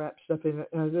they would wrap stuff in.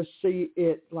 And I just see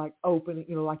it like opening,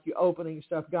 like you opening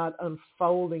stuff, God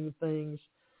unfolding things,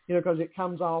 because it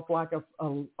comes off like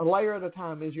a layer at a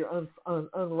time as you're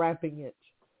unwrapping it.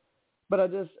 But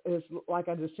it's like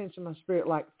I just sense in my spirit,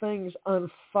 like things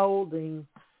unfolding,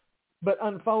 but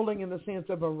unfolding in the sense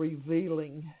of a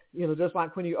revealing, just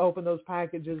like when you open those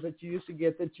packages that you used to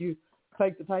get, that you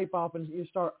take the tape off and you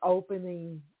start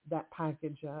opening that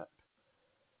package up.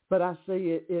 But I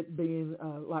see it being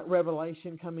like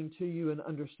revelation coming to you and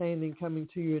understanding coming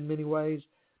to you in many ways.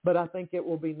 But I think it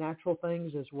will be natural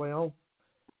things as well,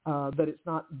 that it's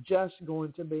not just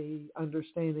going to be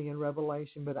understanding and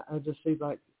revelation, but I just see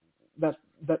like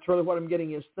that's really what I'm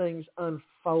getting, is things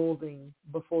unfolding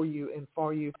before you and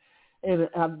for you. And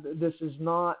this is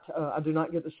not, I do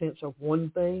not get the sense of one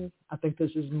thing. I think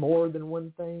this is more than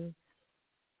one thing.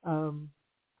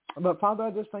 But Father,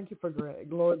 I just thank you for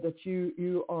Greg, Lord, that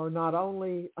you are not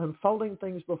only unfolding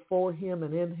things before him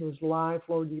and in his life,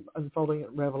 Lord, you unfolding it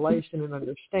in revelation and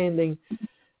understanding,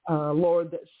 Lord,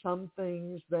 that some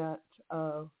things that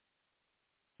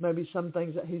maybe some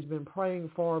things that he's been praying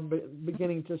for,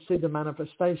 beginning to see the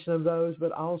manifestation of those,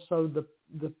 but also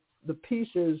the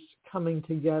pieces coming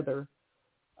together,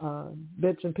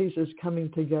 bits and pieces coming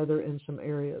together in some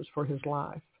areas for his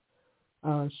life.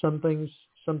 Some things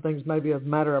maybe a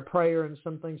matter of prayer, and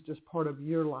some things just part of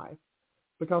your life.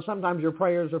 Because sometimes your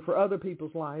prayers are for other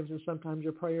people's lives, and sometimes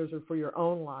your prayers are for your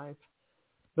own life.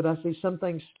 But I see some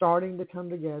things starting to come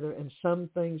together and some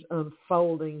things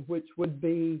unfolding, which would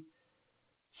be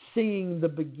seeing the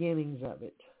beginnings of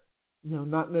it.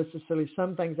 not necessarily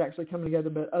some things actually coming together,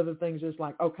 but other things is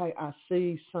like, okay, I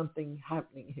see something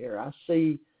happening here. I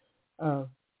see the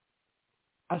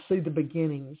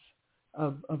beginnings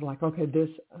of like, okay,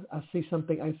 I see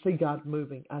something. I see God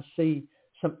moving. I see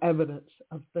some evidence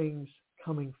of things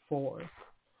coming forth.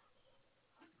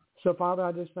 So, Father,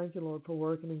 I just thank you, Lord, for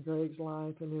working in Greg's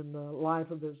life and in the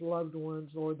life of his loved ones,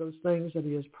 Lord, those things that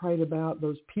he has prayed about,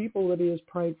 those people that he has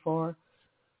prayed for,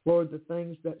 Lord, the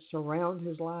things that surround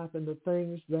his life and the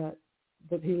things that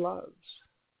he loves.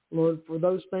 Lord, for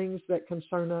those things that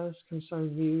concern us,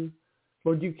 concern you,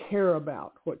 Lord, you care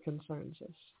about what concerns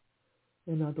us,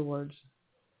 in other words.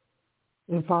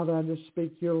 And, Father, I just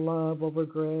speak your love over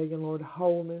Greg and, Lord,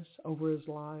 wholeness over his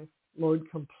life. Lord,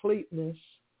 completeness.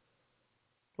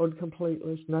 Lord,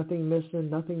 completeness, nothing missing,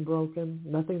 nothing broken,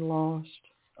 nothing lost,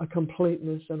 a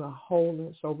completeness and a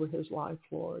wholeness over his life,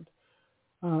 Lord,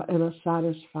 and a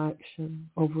satisfaction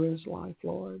over his life,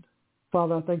 Lord.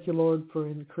 Father, I thank you, Lord, for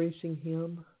increasing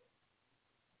him.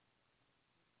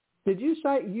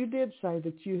 You did say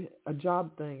that a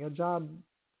job,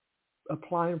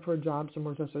 applying for a job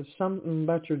somewhere, so something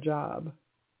about your job.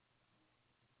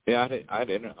 Yeah, I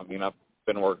didn't. I mean, I've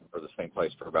been working for the same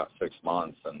place for about 6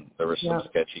 months, and there was some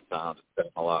sketchy times. It's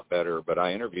been a lot better. But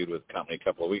I interviewed with a company a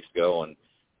couple of weeks ago, and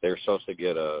they were supposed to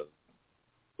get a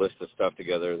list of stuff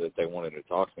together that they wanted to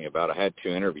talk to me about. I had 2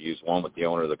 interviews, one with the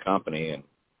owner of the company, and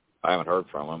I haven't heard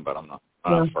from him, but I'm not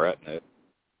fretting it.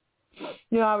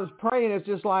 I was praying. It's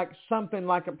just like something,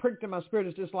 like a prick to my spirit.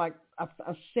 It's just like I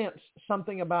sense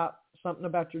something about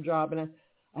your job. And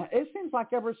it seems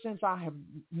like ever since I have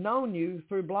known you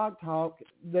through Blog Talk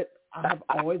that I have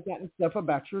always gotten stuff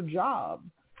about your job.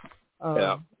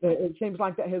 It seems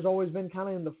like that has always been kind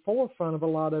of in the forefront of a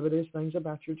lot of it, is things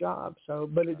about your job. So,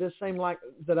 but it just seemed like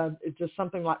that it's just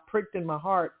something like pricked in my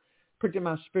heart, pricked in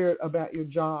my spirit about your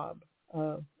job.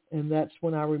 And that's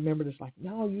when I remembered, it's like,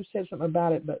 no, you said something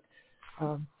about it. But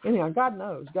anyhow, God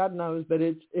knows, but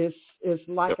it's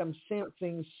like I'm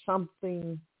sensing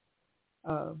something.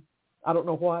 I don't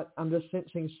know what. I'm just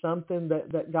sensing something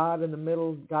that God in the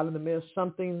midst,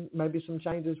 something, maybe some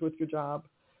changes with your job.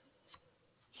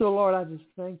 So, Lord, I just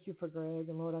thank you for Greg.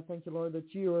 And, Lord, I thank you, Lord,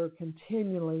 that you are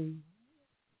continually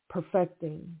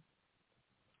perfecting.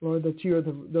 Lord, that you are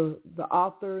the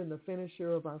author and the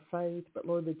finisher of our faith. But,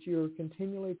 Lord, that you are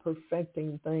continually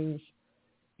perfecting things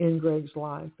in Greg's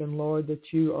life. And, Lord,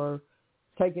 that you are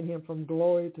taking him from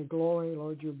glory to glory.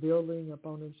 Lord, you're building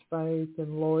upon his faith.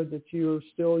 And, Lord, that you are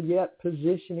still yet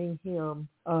positioning him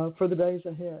for the days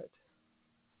ahead.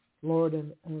 Lord,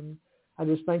 and I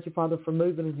just thank you, Father, for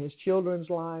moving in his children's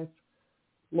life,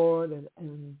 Lord,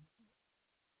 and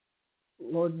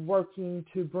Lord, working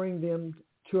to bring them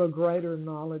to a greater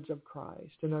knowledge of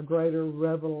Christ and a greater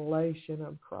revelation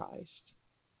of Christ.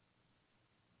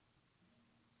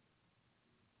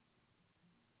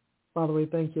 Father, we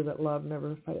thank you that love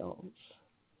never fails.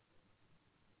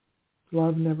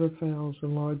 Love never fails,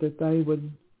 and Lord, that they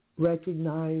would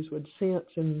recognize, would sense,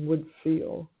 and would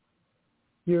feel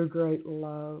your great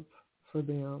love for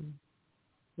them,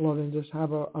 Lord, and just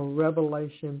have a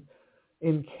revelation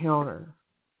encounter,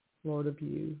 Lord, of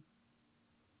you.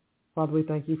 Father, we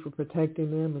thank you for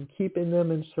protecting them and keeping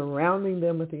them and surrounding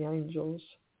them with the angels.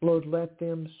 Lord, let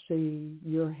them see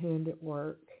your hand at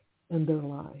work in their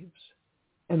lives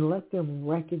and let them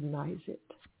recognize it.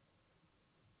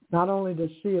 Not only to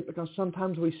see it, because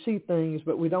sometimes we see things,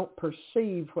 but we don't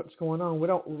perceive what's going on. We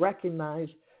don't recognize.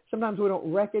 Sometimes we don't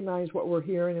recognize what we're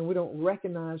hearing, and we don't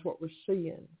recognize what we're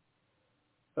seeing.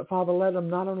 But, Father, let them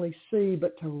not only see,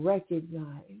 but to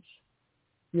recognize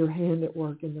your hand at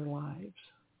work in their lives.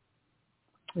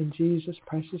 In Jesus'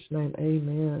 precious name,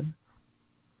 amen.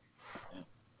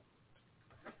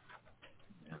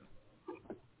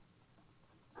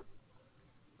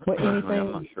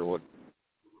 I'm not sure what.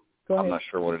 I'm not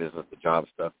sure what it is with the job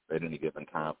stuff at any given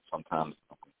time. Sometimes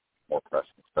more pressing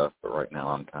stuff, but right now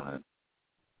I'm kind of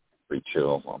pretty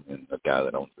chill. I mean, the guy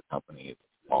that owns the company, it's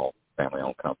a small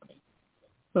family-owned company.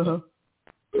 Uh-huh.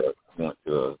 He went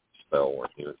through a spell where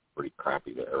he was pretty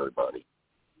crappy to everybody.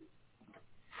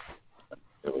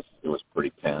 It was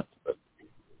pretty tense, but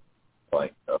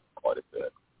lightened up quite a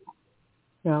bit.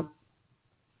 Yeah.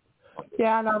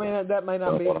 Yeah, and I mean, that may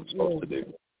not be what I'm supposed to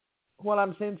do. What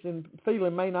I'm sensing,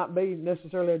 feeling may not be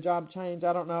necessarily a job change.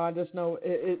 I don't know. I just know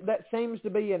that seems to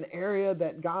be an area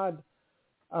that God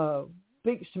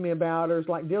speaks to me about, or is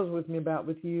like deals with me about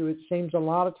with you. It seems a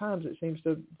lot of times it seems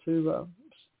to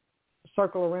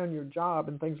circle around your job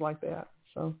and things like that.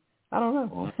 So I don't know.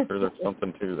 Well, I'm sure there's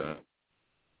something to that.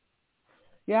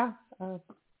 Yeah.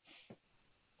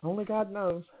 Only God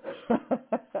knows.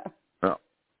 Yeah.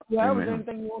 Yeah, was Amen. there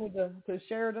anything you wanted to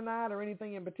share tonight, or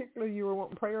anything in particular you were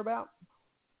wanting prayer about?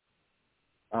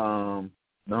 No.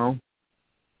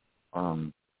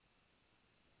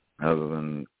 Other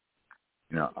than,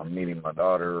 I'm meeting my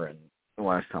daughter, and the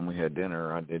last time we had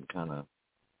dinner, I did kind of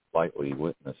lightly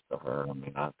witness to her. I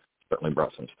mean, I certainly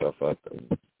brought some stuff up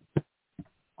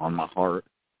on my heart.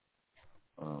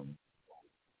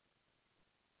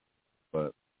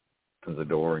 But to the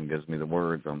door and gives me the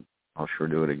words, I'll sure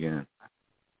do it again.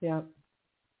 Yeah.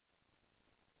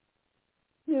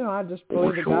 I just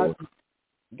believe that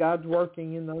God's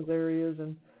working in those areas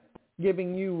and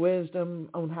giving you wisdom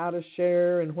on how to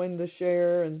share and when to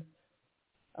share, and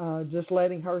just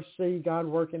letting her see God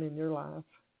working in your life.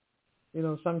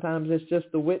 Sometimes it's just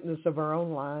the witness of our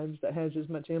own lives that has as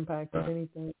much impact as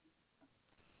anything.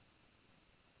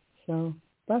 So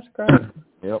that's great.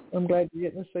 Yep. I'm glad you're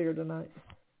getting to see her tonight.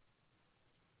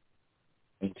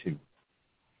 Me too.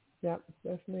 Yep,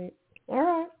 that's neat. All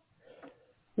right.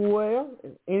 Well,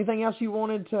 anything else you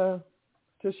wanted to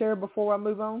share before I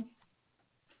move on?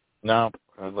 No,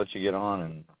 I'll let you get on,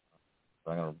 and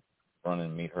I'm going to run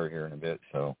and meet her here in a bit.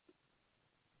 So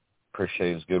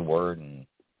appreciate his good word, and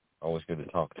always good to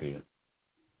talk to you.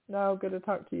 No, good to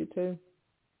talk to you too.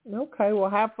 Okay, well,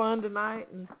 have fun tonight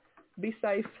and be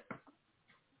safe.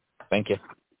 Thank you.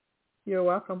 You're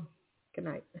welcome. Good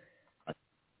night.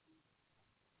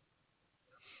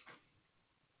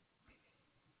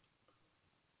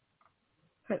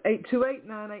 At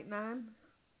 828-989.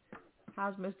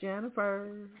 How's Miss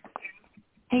Jennifer?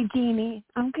 Hey, Jeannie.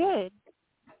 I'm good.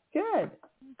 Good.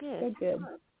 I'm good. Good.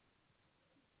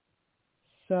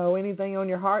 So anything on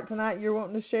your heart tonight you're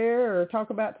wanting to share or talk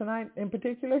about tonight in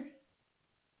particular?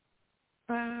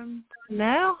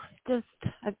 No, just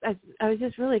I was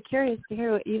just really curious to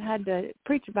hear what you had to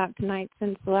preach about tonight,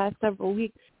 since the last several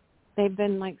weeks they've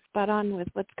been like spot on with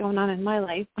what's going on in my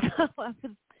life. So I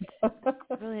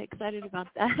was really excited about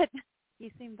that.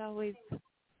 You seemed always,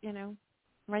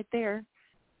 right there.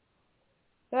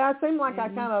 Yeah, it seemed like I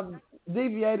kind of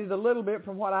deviated a little bit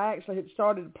from what I actually had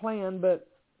started to plan, but,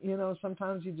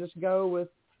 sometimes you just go with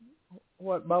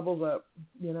what bubbles up,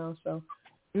 so.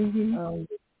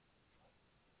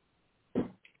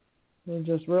 And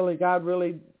just really, God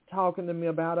really talking to me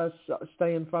about us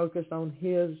staying focused on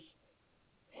His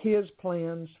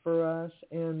plans for us,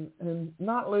 and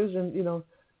not losing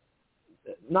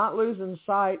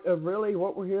sight of really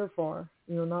what we're here for.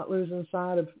 Not losing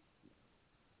sight of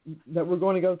that we're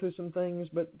going to go through some things,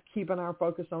 but keeping our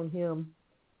focus on Him.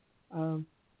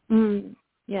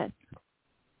 Yes.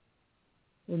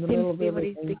 In the middle of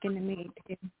everything. What He's speaking to me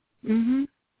too.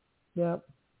 Yep.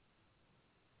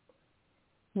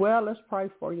 Well, let's pray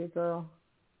for you, girl.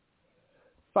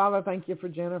 Father, I thank you for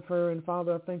Jennifer, and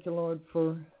Father, I thank you, Lord,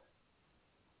 for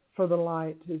the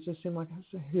light. It just seemed like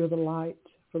I hear the light,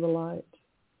 for the light.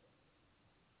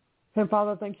 And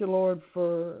Father, I thank you, Lord,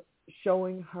 for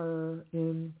showing her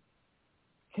and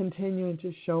continuing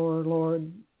to show her,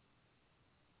 Lord,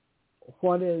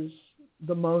 what is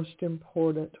the most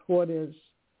important, what is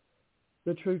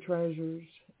the true treasures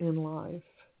in life.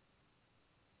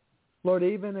 Lord,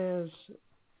 even as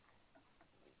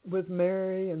with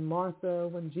Mary and Martha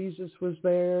when Jesus was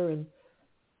there, and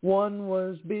one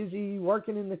was busy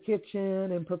working in the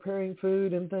kitchen and preparing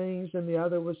food and things, and the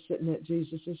other was sitting at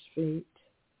Jesus' feet.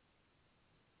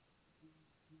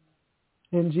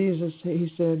 And Jesus,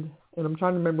 he said, and I'm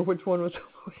trying to remember which one was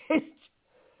which,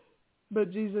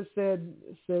 but Jesus said,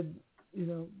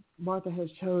 Martha has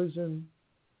chosen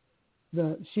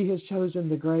she has chosen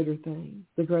the greater thing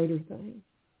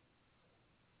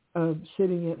of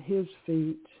sitting at his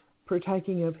feet,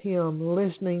 partaking of him,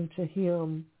 listening to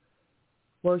him,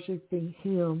 worshiping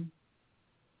him.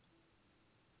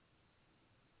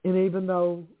 And even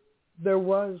though there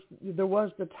was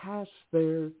the task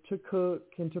there to cook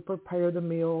and to prepare the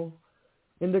meal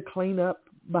and to clean up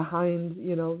behind,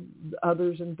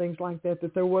 others and things like that,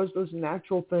 that there was those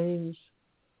natural things,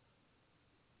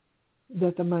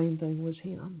 that the main thing was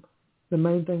him. The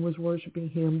main thing was worshiping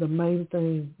him. The main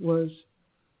thing was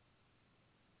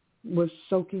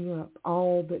soaking up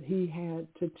all that he had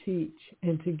to teach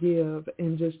and to give,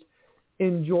 and just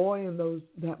enjoying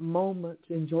that moment,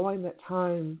 enjoying that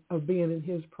time of being in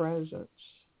his presence.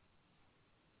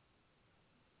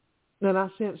 And I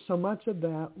sense so much of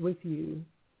that with you,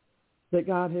 that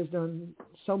God has done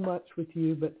so much with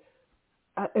you, but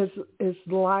it's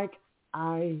like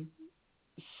I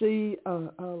see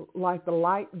like the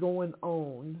light going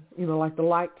on, like the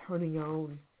light turning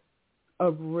on,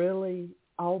 of really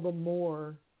all the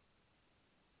more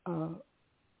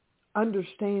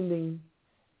understanding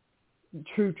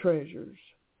true treasures,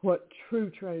 what true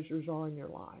treasures are in your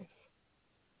life.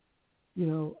 You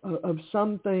know, of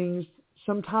some things,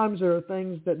 sometimes there are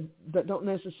things that don't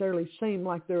necessarily seem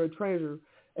like they're a treasure.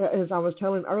 As I was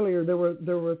telling earlier, there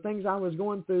were things I was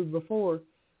going through before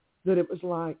that it was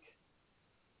like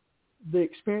the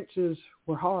experiences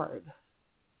were hard.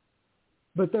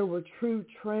 But there were true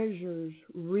treasures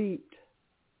reaped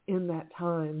in that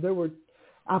time.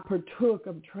 I partook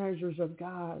of treasures of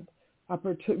God.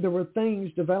 There were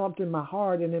things developed in my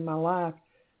heart and in my life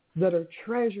that are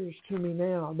treasures to me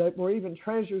now, that were even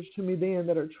treasures to me then,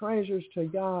 that are treasures to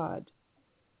God,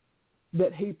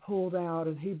 that he pulled out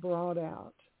and he brought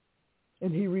out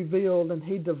and he revealed and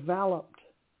he developed.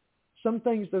 Some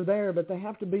things are there, but they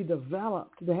have to be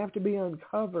developed. They have to be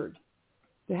uncovered.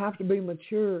 They have to be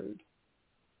matured.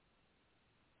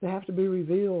 They have to be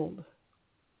revealed.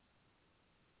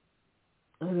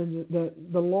 And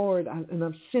the Lord, and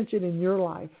I've sensed it in your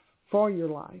life, for your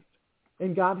life,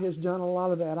 and God has done a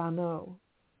lot of that, I know,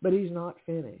 but he's not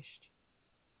finished.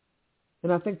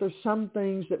 And I think there's some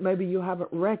things that maybe you haven't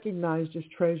recognized as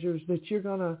treasures that you're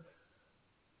going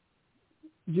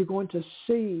to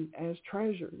see as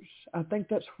treasures. I think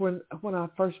that's when I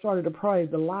first started to pray,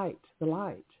 the light.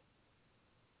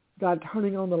 God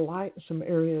turning on the light in some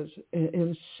areas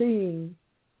and seeing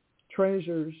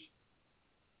treasures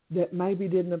that maybe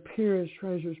didn't appear as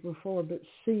treasures before, but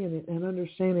seeing it and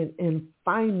understanding it and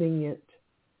finding it,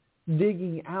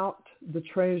 digging out the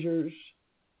treasures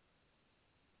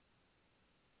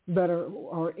that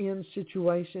are in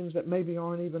situations that maybe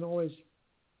aren't even always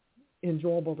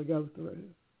enjoyable to go through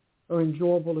or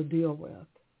enjoyable to deal with,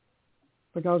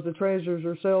 because the treasures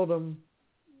are seldom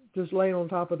just laying on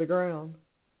top of the ground.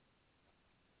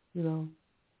 You know,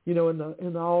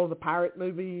 in all the pirate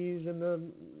movies and the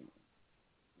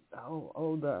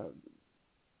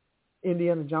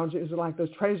Indiana Jones, it was like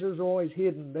those treasures are always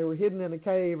hidden. They were hidden in a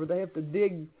cave, or they have to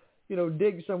dig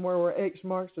somewhere where X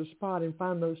marks the spot and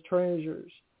find those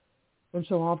treasures. And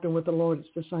so often with the Lord,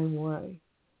 it's the same way.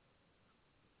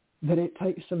 That it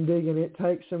takes some digging, it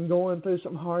takes some going through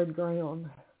some hard ground.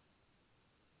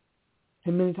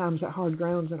 And many times that hard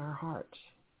ground's in our hearts.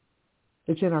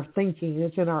 It's in our thinking,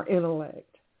 it's in our intellect.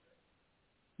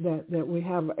 That we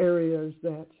have areas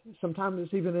that sometimes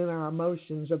it's even in our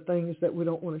emotions of things that we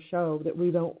don't want to show, that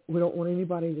we don't want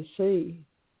anybody to see.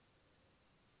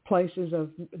 Places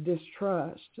of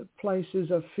distrust,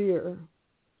 places of fear,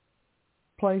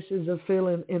 places of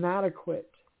feeling inadequate,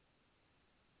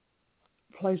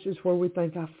 places where we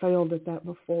think I failed at that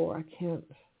before. I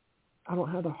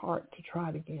don't have the heart to try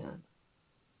it again.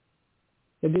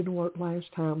 It didn't work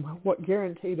last time. What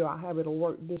guarantee do I have it'll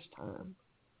work this time?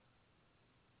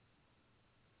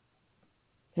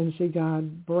 And see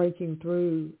God breaking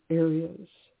through areas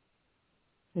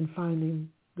and finding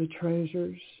the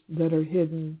treasures that are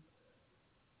hidden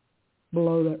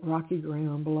below that rocky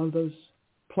ground, below those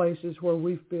places where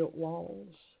we've built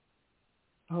walls.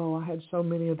 Oh, I had so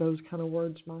many of those kind of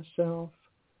words myself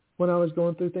when I was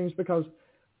going through things, because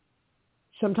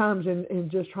sometimes in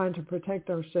just trying to protect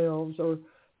ourselves or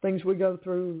things we go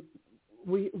through,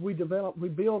 we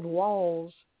build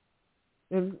walls,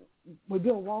 and we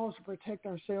build walls to protect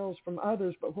ourselves from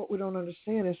others. But what we don't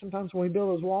understand is sometimes when we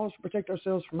build those walls to protect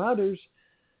ourselves from others,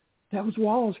 those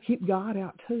walls keep God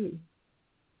out too.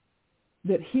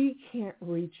 That he can't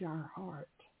reach our heart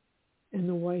in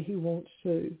the way he wants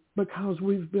to, because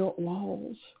we've built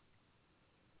walls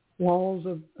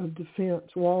of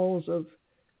defense, walls of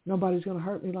nobody's going to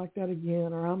hurt me like that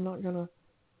again, or I'm not going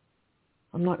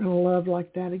to love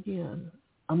like that again.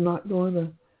 I'm not going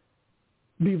to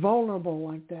be vulnerable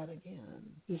like that again.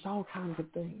 Just all kinds of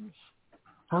things.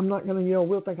 I'm not going to,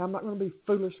 we'll think I'm not going to be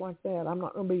foolish like that. I'm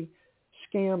not going to be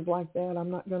scammed like that. I'm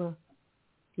not going to,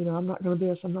 I'm not going to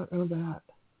this. I'm not going to that.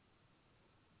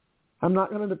 I'm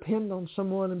not going to depend on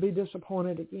someone and be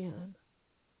disappointed again.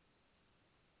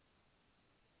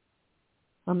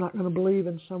 I'm not going to believe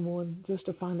in someone just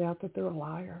to find out that they're a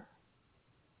liar.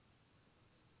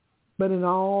 But in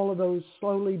all of those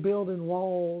slowly building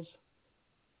walls,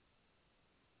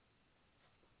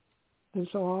 and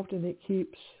so often it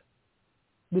keeps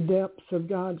the depths of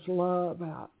God's love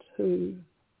out too.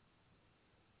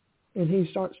 And he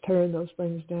starts tearing those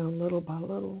things down little by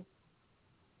little.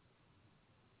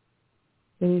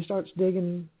 And he starts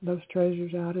digging those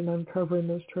treasures out and uncovering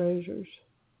those treasures.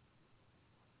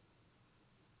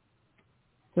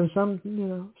 And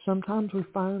sometimes we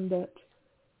find that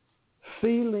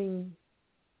feeling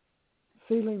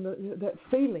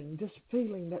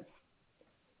that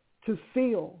to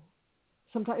feel.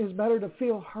 Sometimes it's better to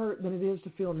feel hurt than it is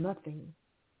to feel nothing.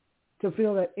 To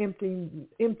feel that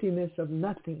emptiness of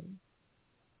nothing.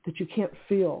 that you can't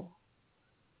feel,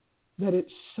 that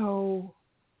it's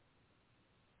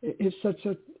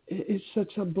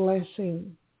such a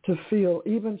blessing to feel,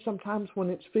 even sometimes when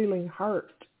it's feeling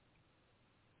hurt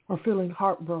or feeling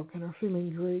heartbroken or feeling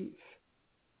grief.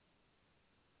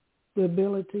 The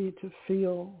ability to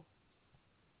feel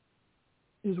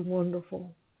is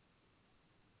wonderful,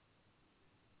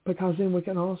 because then we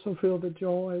can also feel the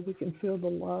joy, we can feel the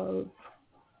love,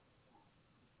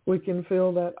 we can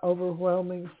feel that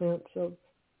overwhelming sense of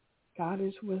God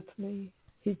is with me,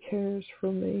 He cares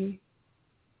for me.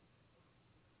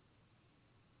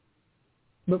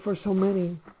 But for so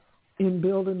many, in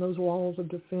building those walls of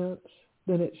defense,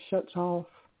 then it shuts off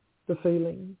the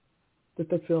feeling that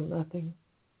they feel nothing.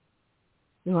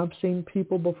 You know, I've seen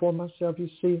people before myself, you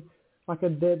see like a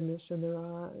deadness in their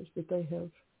eyes that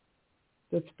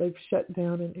they've shut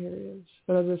down in areas.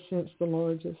 But I just sense the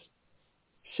Lord just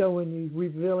showing you,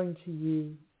 revealing to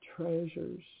you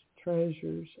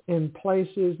treasures in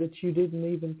places that you didn't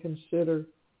even consider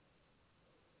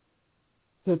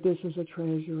that this is a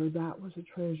treasure or that was a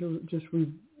treasure.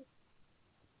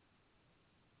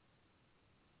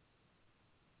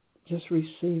 Just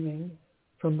receiving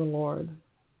from the Lord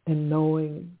and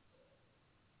knowing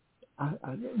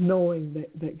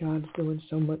that God's doing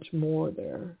so much more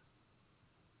there.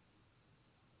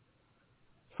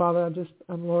 Father,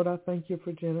 Lord, I thank you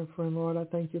for Jennifer, and Lord, I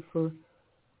thank you for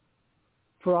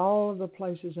all of the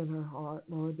places in her heart,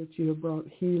 Lord, that you have brought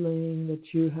healing,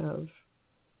 that you have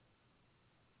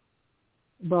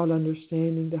brought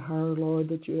understanding to her, Lord,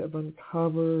 that you have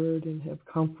uncovered and have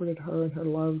comforted her and have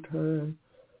loved her. And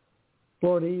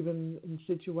Lord, even in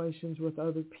situations with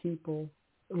other people,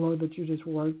 Lord, that you're just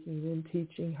working and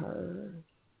teaching her,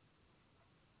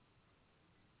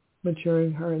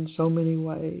 maturing her in so many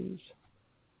ways.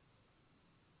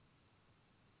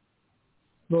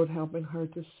 Lord, helping her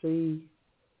to see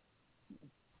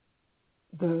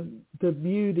the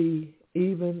beauty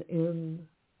even in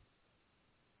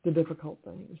the difficult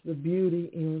things, the beauty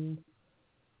in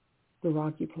the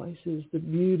rocky places, the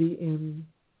beauty in,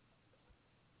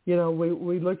 you know,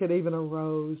 we look at even a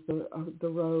rose, the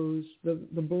rose,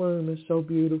 the bloom is so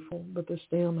beautiful, but the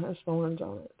stem has thorns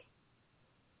on it.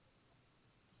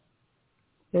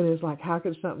 And it's like, how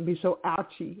could something be so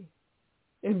ouchy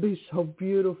and be so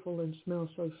beautiful and smell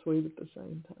so sweet at the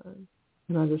same time?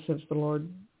 And I just sense the Lord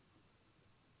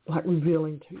like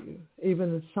revealing to you,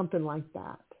 even something like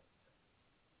that,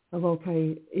 of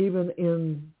okay, even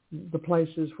in the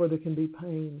places where there can be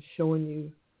pain, showing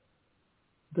you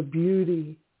the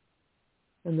beauty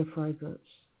and the fragrance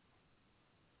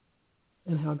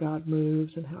and how God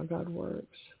moves and how God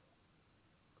works.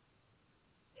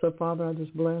 So, Father, I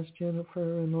just bless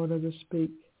Jennifer, and Lord, I just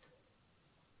speak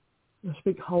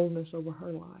wholeness over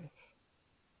her life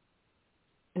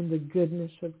and the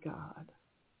goodness of God.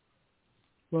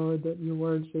 Lord, that your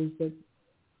word says that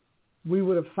we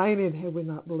would have fainted had we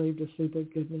not believed to see the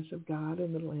goodness of God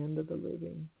in the land of the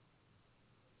living.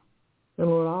 And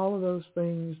Lord, all of those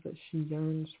things that she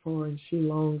yearns for and she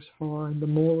longs for, and the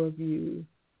more of you,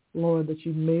 Lord, that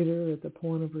you meet her at the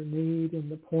point of her need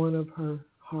and the point of her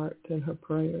heart and her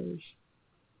prayers.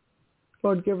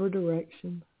 Lord, give her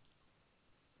direction.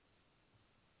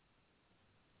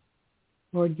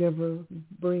 Lord,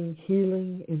 bring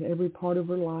healing in every part of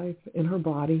her life, in her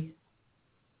body.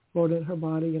 Lord, in her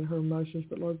body and her emotions,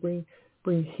 but Lord, bring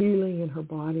healing in her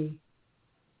body.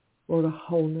 Lord, a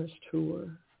wholeness to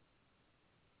her.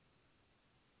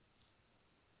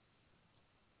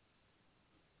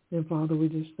 And Father, we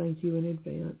just thank you in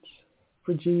advance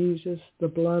for Jesus, the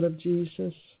blood of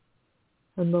Jesus,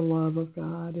 and the love of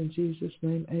God. In Jesus'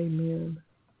 name, amen.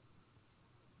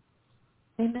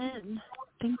 Amen.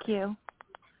 Thank you.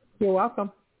 You're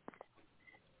welcome.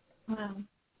 Wow.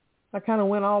 I kind of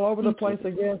went all over the Thank place, you.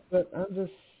 I guess, but I'm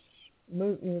just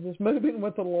moving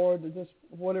with the Lord, to just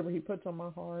whatever He puts on my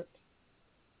heart.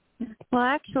 Well,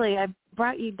 actually, I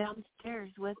brought you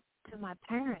downstairs to my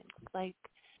parents. Like,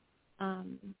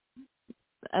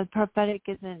 a prophetic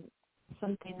isn't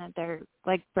something that they're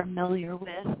like familiar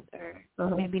with, or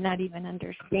maybe not even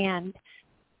understand.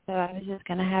 So I was just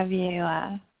going to have you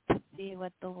to see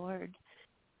what the Lord,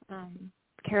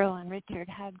 Carol and Richard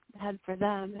had for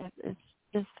them. It's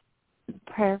just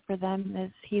prayer for them as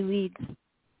He leads.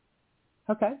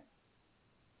 Okay.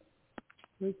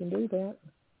 We can do that.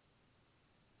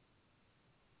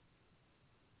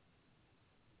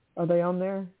 Are they on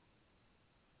there?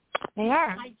 They are.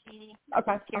 Hi, Jeanne.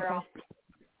 Okay. Carol.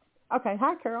 Okay.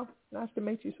 Hi, Carol. Nice to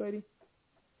meet you, sweetie.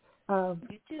 You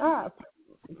too.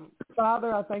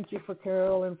 Father, I thank you for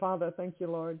Carol, and Father, I thank you,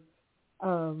 Lord.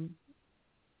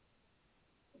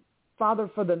 Father,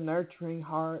 for the nurturing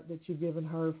heart that you've given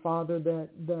her, Father, that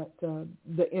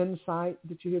the insight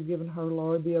that you have given her,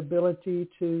 Lord, the ability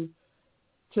to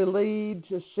lead,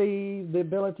 to see, the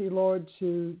ability, Lord,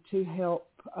 to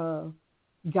help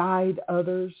guide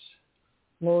others,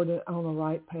 Lord, on the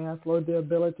right path, Lord, the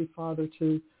ability, Father,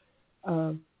 to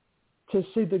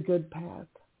see the good path,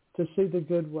 to see the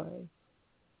good way.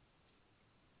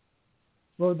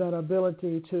 Lord, that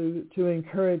ability to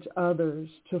encourage others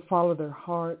to follow their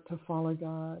heart, to follow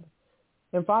God.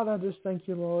 And Father, I just thank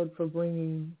you, Lord, for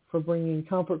bringing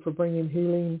comfort, for bringing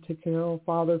healing to Carol,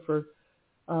 Father, for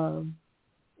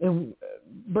and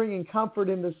bringing comfort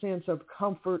in the sense of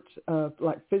comfort,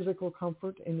 like physical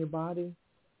comfort in your body.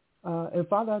 And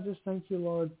Father, I just thank you,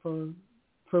 Lord, for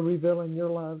revealing your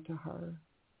love to her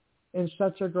in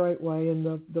such a great way, in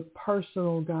the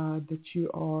personal God that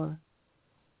you are.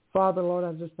 Father, Lord,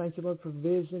 I just thank you, Lord, for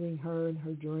visiting her in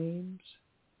her dreams.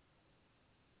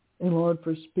 And, Lord,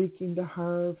 for speaking to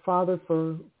her. Father,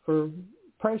 for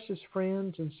precious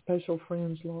friends and special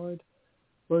friends, Lord.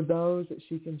 Lord, those that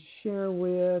she can share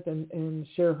with and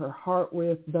share her heart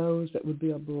with, those that would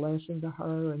be a blessing to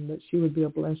her and that she would be a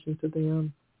blessing to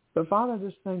them. But, Father, I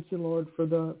just thank you, Lord, for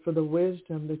the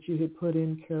wisdom that you had put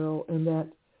in Carol, and that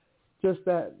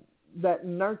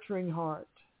nurturing heart.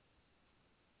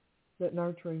 That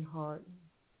nurturing heart.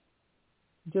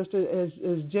 Just as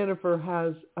Jennifer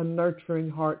has a nurturing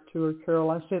heart to her,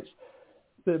 Carol, I sense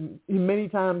that many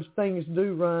times things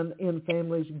do run in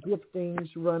families, giftings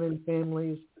run in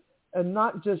families, and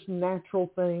not just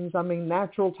natural things. I mean,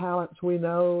 natural talents we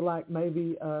know, like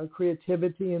maybe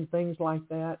creativity and things like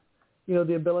that. You know,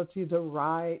 the ability to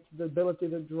write, the ability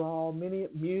to draw,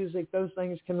 music, those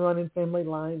things can run in family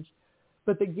lines.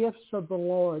 But the gifts of the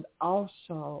Lord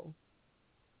also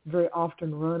very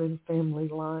often run in family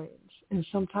lines, and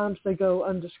sometimes they go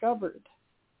undiscovered.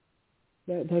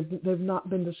 They've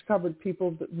not been discovered.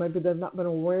 People that maybe they've not been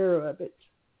aware of it.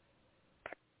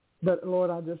 But Lord,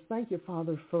 I just thank you,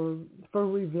 Father, for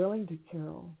revealing to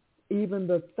Carol even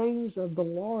the things of the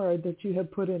Lord that you have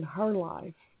put in her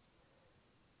life.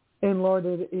 And Lord,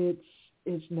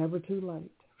 it's never too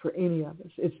late for any of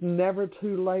us. It's never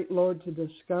too late, Lord, to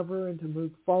discover and to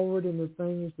move forward in the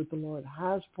things that the Lord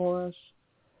has for us.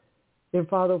 And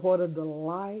Father, what a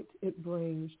delight it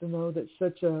brings to know that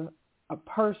such a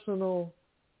personal,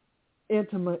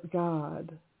 intimate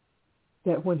God,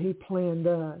 that when he planned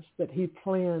us, that he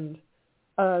planned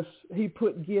us, he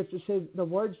put gifts. It says, the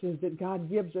word says that God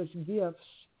gives us gifts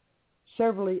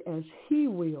severally as he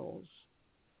wills.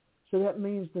 So that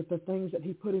means that the things that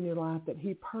he put in your life, that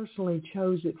he personally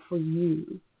chose it for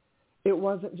you. It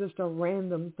wasn't just a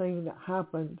random thing that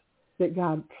happened, that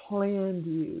God planned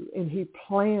you, and he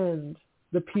planned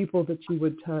the people that you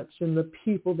would touch and the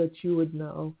people that you would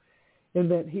know, and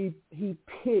that he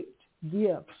picked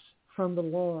gifts from the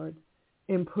Lord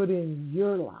and put in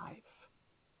your life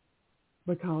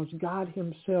because God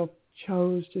himself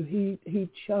chose to, he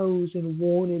chose and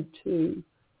wanted to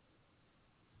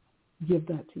give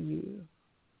that to you.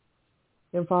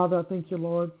 And Father, I thank you,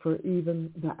 Lord, for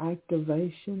even the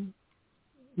activation,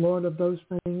 Lord, of those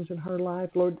things in her life.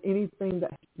 Lord, anything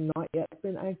that has not yet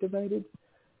been activated,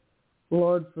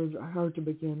 Lord, for her to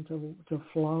begin to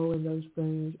flow in those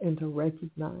things and to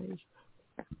recognize.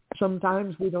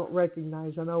 Sometimes we don't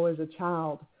recognize. I know as a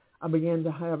child, I began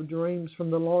to have dreams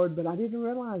from the Lord, but I didn't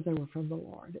realize they were from the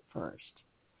Lord at first.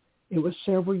 It was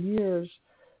several years.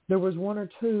 There was one or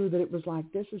two that it was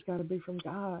like, this has got to be from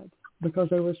God, because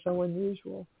they were so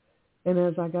unusual. And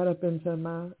as I got up into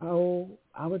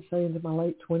I would say into my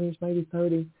late 20s, maybe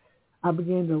 30, I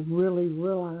began to really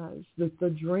realize that the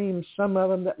dreams, some of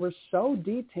them that were so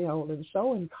detailed and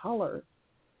so in color,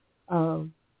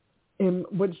 and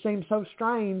would seem so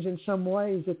strange in some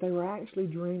ways, that they were actually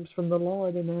dreams from the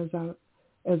Lord. And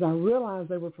as I realized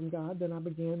they were from God, then I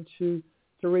began to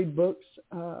read books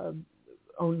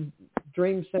on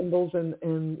dream symbols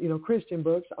and Christian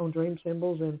books on dream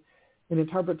symbols and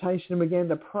interpretation, and began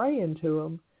to pray into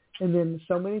them. And then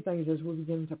so many things, as we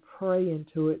begin to pray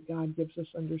into it, God gives us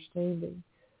understanding.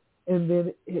 And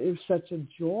then it was such a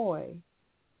joy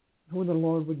when the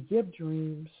Lord would give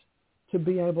dreams, to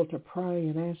be able to pray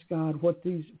and ask God what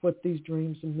these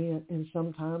dreams meant. And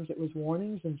sometimes it was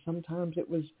warnings, and sometimes it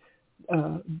was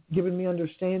giving me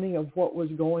understanding of what was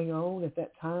going on at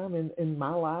that time in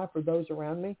my life or those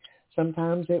around me.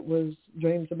 Sometimes it was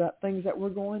dreams about things that were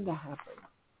going to happen.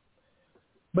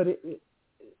 But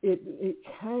it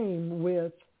came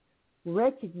with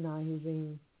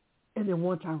recognizing, and then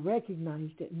once I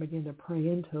recognized it and began to pray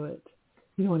into it,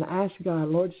 and ask God,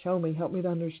 Lord, show me, help me to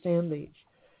understand these,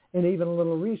 and even a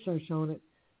little research on it,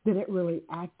 then it really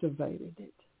activated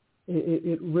it.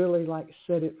 it really like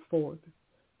set it forth.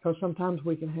 Because sometimes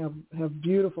we can have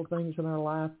beautiful things in our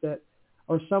life that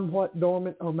are somewhat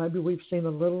dormant, or maybe we've seen a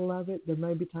little of it. There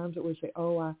may be times that we say,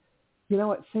 oh,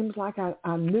 it seems like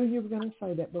I knew you were going to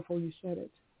say that before you said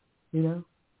it,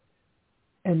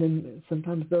 And then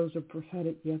sometimes those are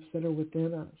prophetic gifts that are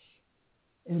within us.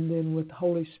 And then with the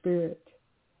Holy Spirit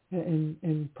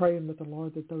and praying with the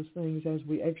Lord that those things, as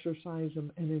we exercise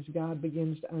them and as God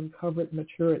begins to uncover it and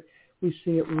mature it, we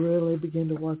see it really begin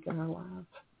to work in our lives.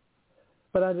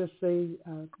 But I just see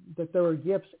that there are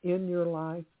gifts in your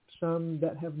life, some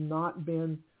that have not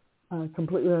been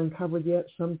completely uncovered yet,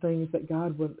 some things that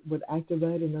God would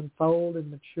activate and unfold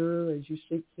and mature as you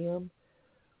seek Him.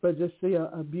 But just see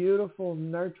a beautiful,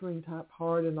 nurturing type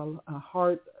heart, and a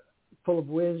heart full of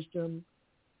wisdom,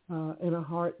 and a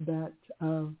heart that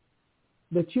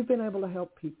you've been able to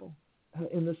help people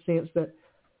in the sense that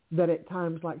at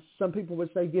times, like some people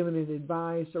would say, giving it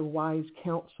advice or wise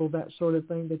counsel, that sort of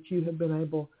thing, that you have been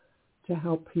able to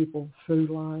help people through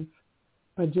life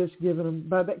by just giving them,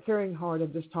 by that caring heart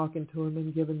of just talking to them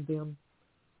and giving them,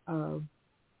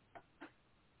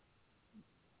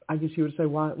 I guess you would say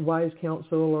wise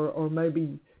counsel, or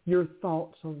maybe your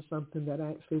thoughts on something that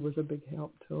actually was a big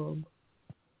help to them.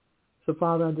 So,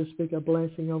 Father, I just speak a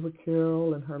blessing over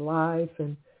Carol and her life,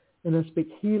 and I speak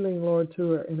healing, Lord,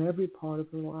 to her in every part of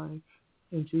her life.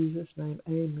 In Jesus' name,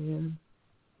 amen.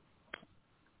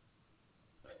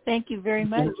 Thank you very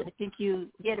much. I think you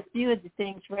get a few of the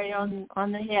things right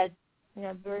on the head.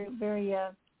 Yeah, very, very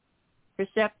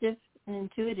receptive and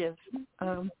intuitive.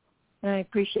 And I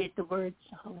appreciate the words,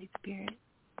 Holy Spirit.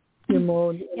 You're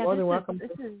more than welcome.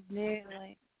 This is new.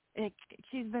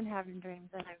 She's been having dreams,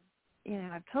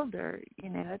 and I've told her,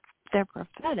 they're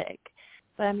prophetic.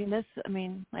 But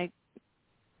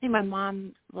see my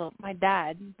mom, my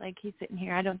dad, he's sitting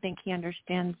here. I don't think he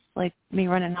understands, me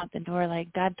running out the door,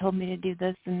 Dad told me to do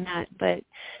this and that. But,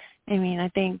 I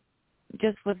think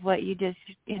just with what you just,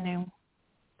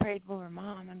 prayed for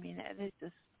Mom, it's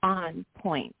just on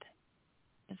point.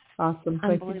 It's awesome.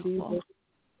 Thank you, Jesus.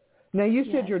 Now, you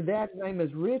said your dad's name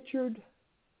is Richard?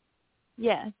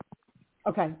 Yes.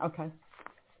 Okay.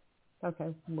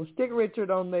 We'll stick Richard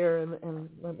on there, and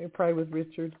let me pray with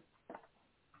Richard.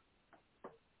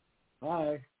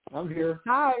 Hi, I'm here.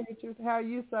 Hi, Richard. How are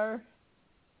you, sir?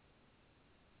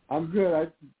 I'm good.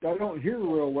 I don't hear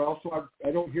real well, so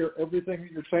I don't hear everything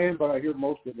that you're saying, but I hear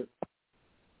most of it.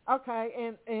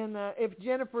 Okay, and if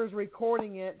Jennifer is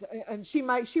recording it, and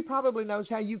she probably knows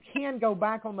how you can go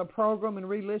back on the program and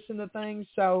re-listen to things.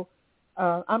 So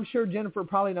I'm sure Jennifer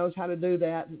probably knows how to do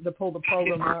that, to pull the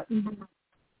program up.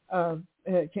 And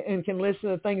can listen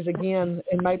to things again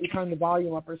and maybe turn the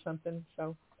volume up or something.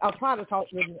 So I'll try to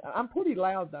talk with you. I'm pretty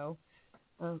loud, though.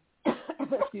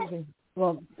 Excuse me.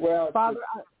 Well, Father,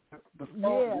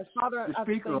 Father, the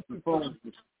speaker on the phone.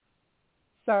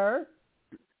 Sir?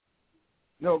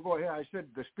 No, go ahead. I said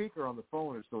the speaker on the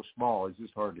phone is so small, it's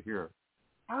just hard to hear.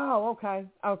 Oh, okay.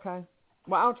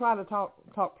 Well, I'll try to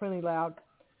talk pretty loud.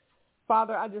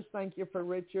 Father, I just thank you for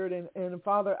Richard, and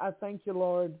Father, I thank you,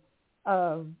 Lord,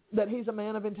 that he's a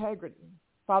man of integrity.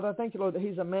 Father, I thank you, Lord, that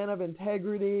he's a man of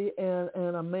integrity and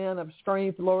a man of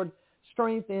strength, Lord,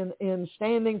 strength in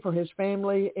standing for his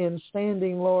family, in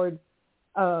standing, Lord,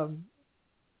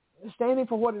 standing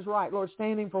for what is right, Lord,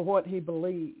 standing for what he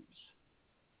believes.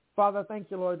 Father, I thank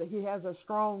you, Lord, that he has a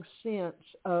strong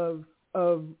sense of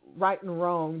right and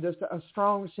wrong, just a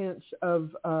strong sense of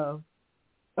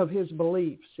his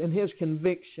beliefs and his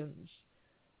convictions.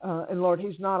 And Lord,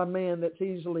 he's not a man that's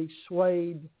easily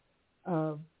swayed.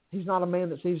 He's not a man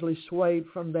that's easily swayed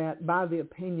from that by the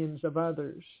opinions of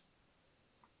others.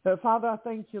 Father, I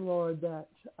thank you, Lord, that,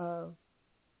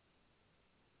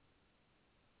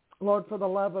 Lord, for the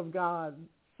love of God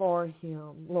for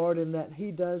him, Lord, and that he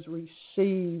does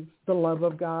receive the love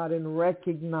of God and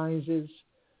recognizes,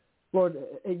 Lord,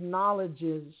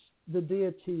 acknowledges the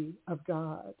deity of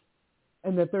God,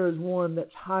 and that there is one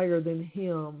that's higher than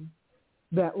him,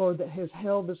 that, Lord, that has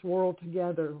held this world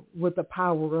together with the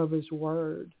power of his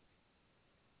word.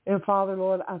 And Father,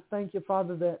 Lord, I thank you,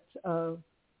 Father, that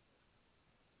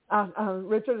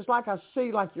Richard, it's like I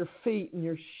see like your feet and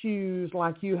your shoes,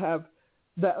 like you have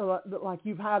like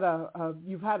you've had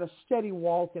a steady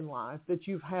walk in life, that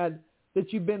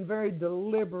you've been very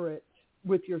deliberate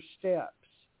with your steps.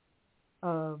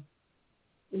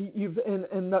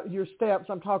 Your steps,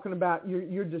 I'm talking about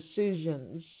your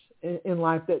decisions in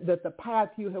life, that the path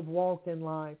you have walked in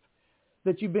life,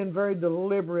 that you've been very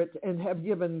deliberate and have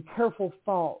given careful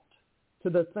thought to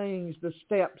the things, the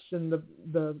steps, and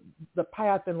the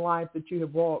path in life that you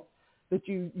have walked. that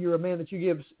you're a man that you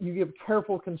give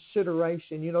careful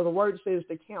consideration. You know, the word says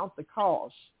to count the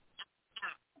cost.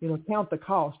 You know, count the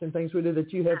cost and things we do,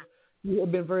 that you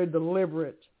have been very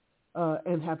deliberate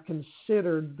and have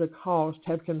considered the cost,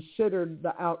 have considered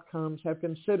the outcomes, have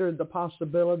considered the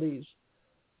possibilities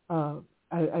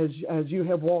as you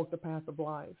have walked the path of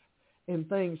life, and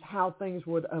how things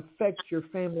would affect your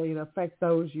family and affect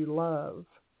those you love.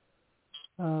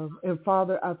 And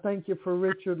Father, I thank you for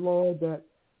Richard, Lord, that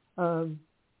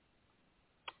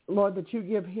that you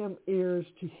give him ears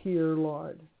to hear,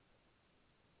 Lord.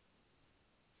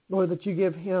 Lord, that you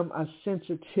give him a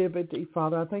sensitivity,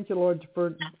 Father. I thank you, Lord,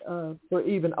 for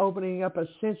even opening up a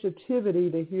sensitivity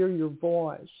to hear your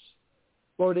voice.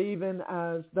 Lord, even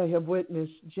as they have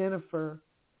witnessed Jennifer,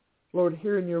 Lord,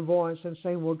 hearing your voice and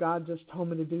saying, well, God just told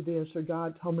me to do this, or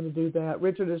God told me to do that.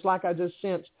 Richard, it's like I just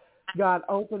sensed God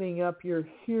opening up your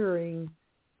hearing,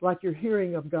 like your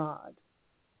hearing of God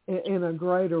in a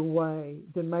greater way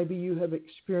than maybe you have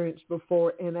experienced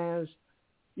before. And as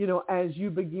you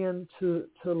begin to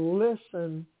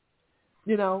listen,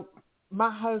 my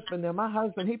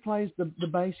husband, he plays the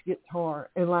bass guitar.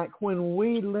 And like when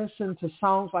we listen to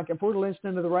songs, like if we're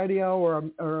listening to the radio or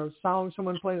a song,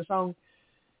 someone playing a song,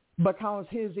 because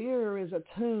his ear is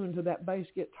attuned to that bass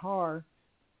guitar,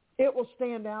 it will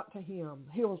stand out to him.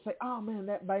 He will say, oh man,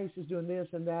 that bass is doing this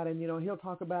and that. And, he'll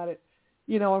talk about it.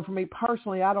 And for me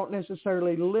personally, I don't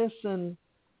necessarily listen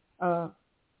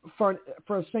for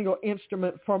a single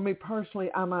instrument. For me personally,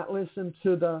 I might listen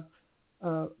to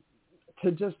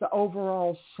to just the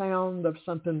overall sound of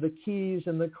something, the keys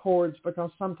and the chords,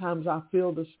 because sometimes I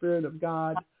feel the Spirit of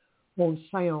God on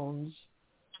sounds.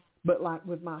 But like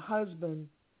with my husband,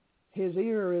 his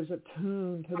ear is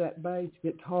attuned to that bass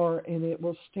guitar, and it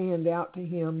will stand out to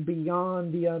him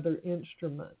beyond the other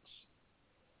instruments.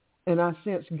 And I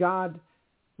sense God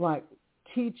like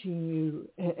teaching you,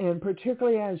 and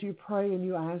particularly as you pray and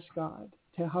you ask God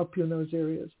to help you in those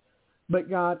areas, but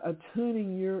God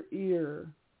attuning your ear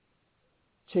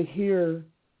to hear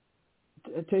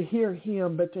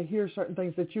him, but to hear certain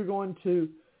things that you're going to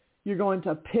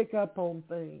pick up on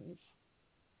things,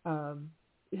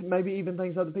 maybe even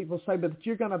things other people say, but that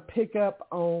you're going to pick up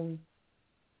on.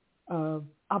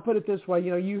 I'll put it this way: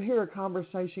 you hear a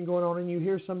conversation going on, and you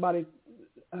hear somebody.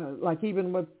 Like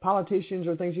even with politicians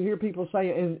or things, you hear people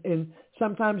say, and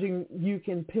sometimes you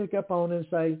can pick up on and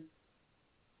say,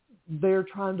 they're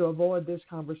trying to avoid this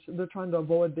conversation, they're trying to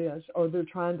avoid this, or they're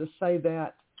trying to say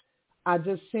that. I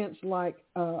just sense like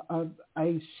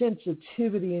a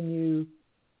sensitivity in you,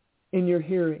 in your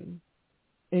hearing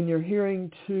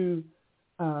to,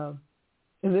 and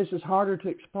this is harder to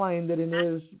explain than it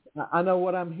is. I know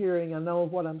what I'm hearing, I know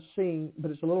what I'm seeing,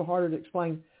 but it's a little harder to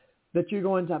explain. That you're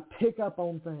going to pick up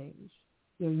on things.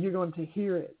 You're going to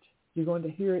hear it. You're going to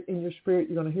hear it in your spirit.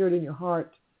 You're going to hear it in your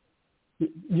heart.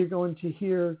 You're going to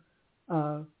hear,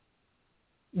 as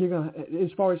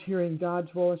far as hearing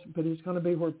God's voice, but it's going to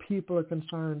be where people are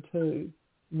concerned too.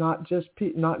 Not just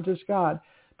God,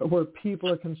 but where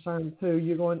people are concerned too.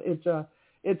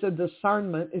 It's a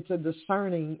discernment. It's a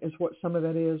discerning is what some of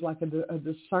that is, like a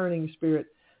discerning spirit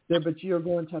there, but you're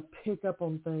going to pick up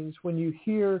on things when you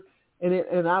hear.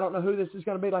 And I don't know who this is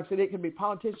going to be. Like I said, it could be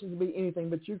politicians, it could be anything,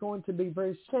 but you're going to be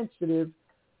very sensitive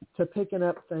to picking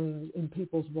up things in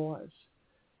people's voice,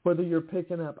 whether you're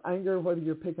picking up anger, whether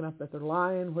you're picking up that they're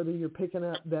lying, whether you're picking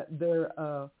up that they're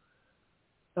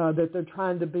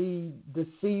trying to be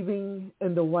deceiving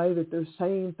in the way that they're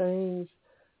saying things,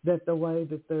 that the way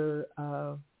that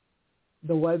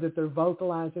they're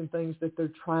vocalizing things, that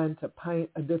they're trying to paint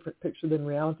a different picture than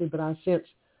reality. But I sense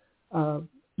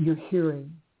you're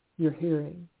hearing,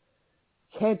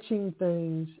 catching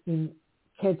things in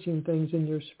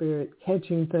your spirit,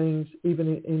 catching things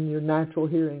even in your natural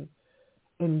hearing,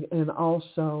 and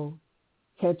also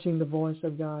catching the voice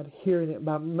of God, hearing it.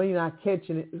 By me not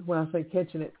catching it, when I say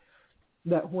catching it,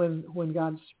 that when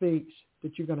God speaks,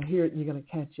 that you're going to hear it and you're going to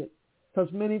catch it.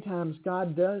 Because many times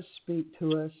God does speak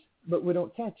to us, but we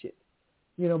don't catch it,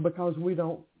 because we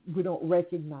don't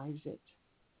recognize it.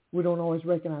 We don't always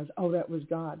recognize, that was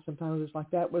God. Sometimes it's like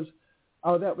that was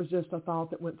just a thought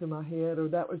that went through my head, or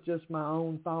that was just my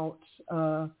own thoughts.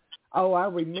 I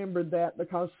remembered that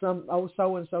because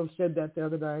so-and-so said that the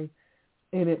other day.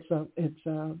 And it's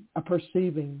a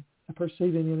perceiving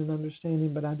and an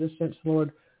understanding. But I just sense the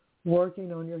Lord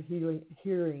working on your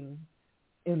hearing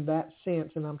in that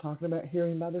sense. And I'm talking about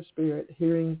hearing by the Spirit,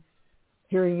 hearing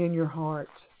in your heart.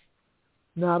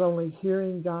 Not only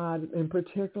hearing God, and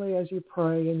particularly as you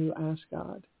pray and you ask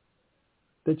God,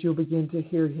 that you'll begin to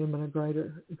hear him in a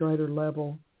greater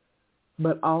level,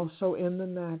 but also in the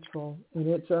natural. And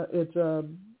it's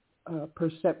a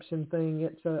perception thing.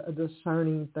 It's a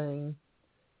discerning thing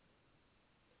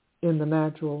in the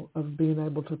natural of being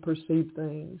able to perceive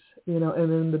things, and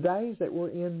in the days that we're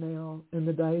in now, in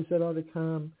the days that are to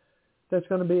come, that's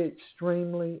going to be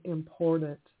extremely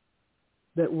important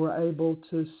that we're able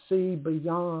to see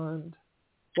beyond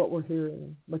what we're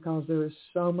hearing, because there is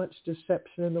so much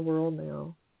deception in the world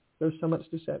now. There's so much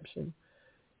deception,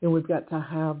 and we've got to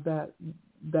have that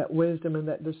wisdom and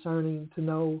that discerning to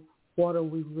know what are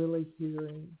we really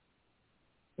hearing,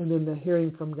 and then the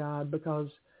hearing from God, because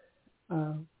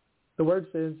the word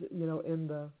says, in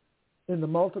the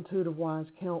multitude of wise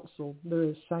counsel, there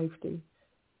is safety.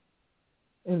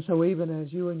 And so even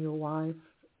as you and your wife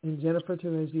and Jennifer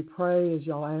too, as you pray, as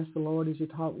y'all ask the Lord, as you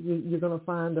talk, you're going to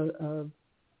find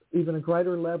even a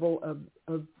greater level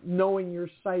of knowing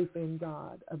you're safe in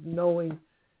God, of knowing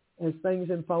as things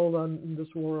unfold in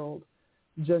this world,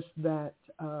 just that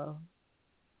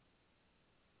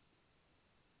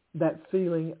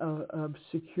feeling of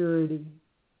security.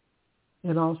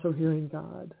 And also hearing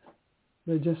God.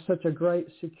 There's just such a great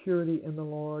security in the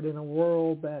Lord in a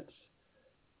world that's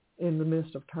in the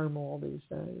midst of turmoil these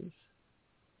days.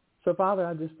 So, Father,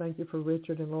 I just thank you for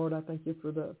Richard, and Lord, I thank you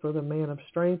for the man of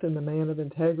strength and the man of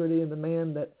integrity and the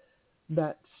man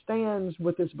that stands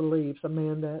with his beliefs, a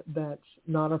man that's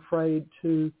not afraid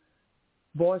to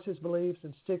voice his beliefs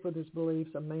and stick with his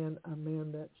beliefs, a man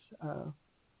that's,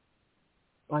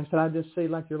 like I said, I just see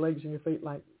like your legs and your feet,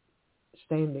 like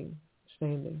standing.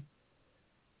 And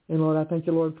Lord, I thank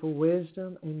you, Lord, for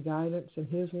wisdom and guidance in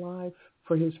his life,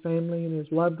 for his family and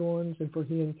his loved ones, and for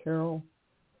he and Carol.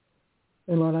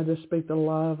 And Lord, I just speak the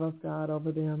love of God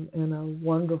over them in a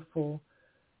wonderful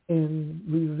and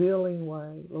revealing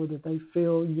way, Lord, that they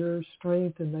feel your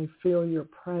strength and they feel your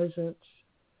presence,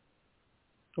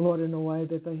 Lord, in a way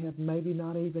that they have maybe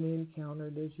not even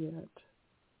encountered as yet.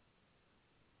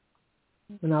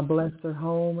 And I bless their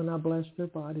home and I bless their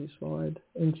bodies, Lord.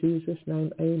 In Jesus'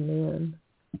 name, amen.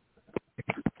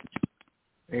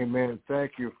 Amen.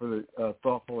 Thank you for the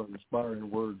thoughtful and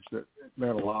inspiring words. That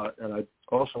meant a lot. And I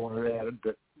also wanted to add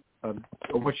that I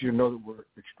want you to know that we're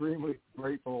extremely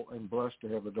grateful and blessed to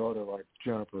have a daughter like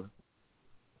Jennifer.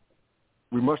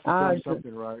 We must have done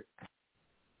something right.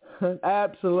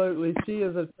 Absolutely. She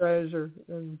is a treasure.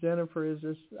 And Jennifer is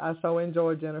just, I so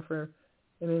enjoy Jennifer.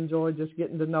 And enjoy just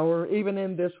getting to know her, even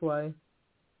in this way,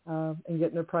 and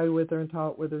getting to pray with her and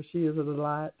talk with her. She is a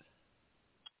delight.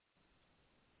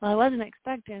 Well, I wasn't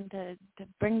expecting to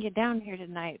bring you down here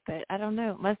tonight, but I don't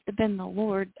know. It must have been the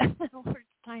Lord's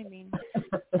timing.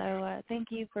 So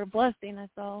thank you for blessing us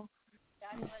all.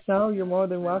 So you're more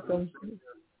than welcome.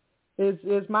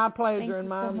 It's my pleasure and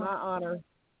my honor.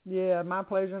 Yeah, my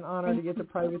pleasure and honor to get to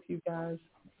pray with you guys.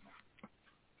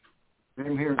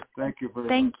 Same here. Thank you very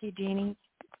much. Thank you, Jeannie.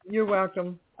 You're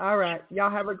welcome. All right. Y'all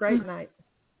have a great night.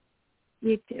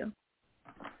 You too.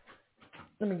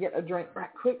 Let me get a drink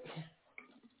right quick.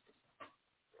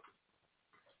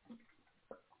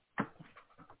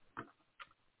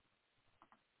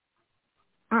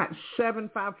 All right,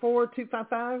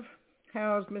 754-255.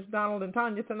 How's Miss Donald and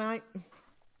Tanya tonight?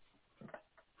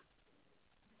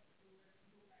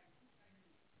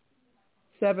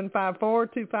 Seven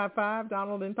 754-255.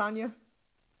 Donald and Tanya.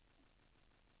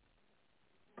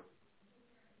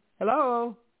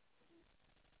 Hello.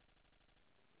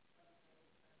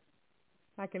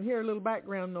 I can hear a little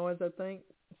background noise, I think.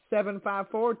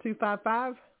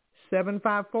 754-255.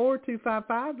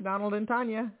 754-255. Donald and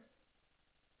Tanya.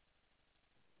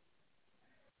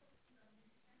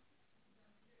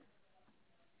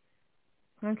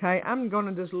 Okay, I'm going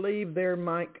to just leave their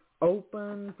mic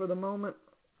open for the moment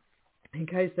in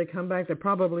case they come back. They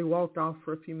probably walked off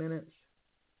for a few minutes.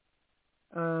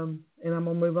 And I'm going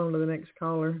to move on to the next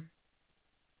caller.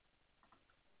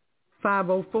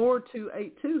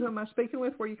 504-282. Who am I speaking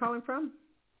with? Where are you calling from?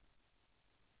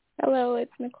 Hello,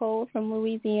 it's Nicole from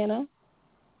Louisiana.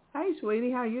 Hey,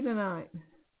 sweetie. How are you tonight?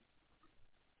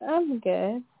 I'm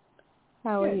good.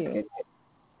 How are you? Good.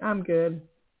 I'm good.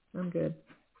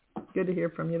 Good to hear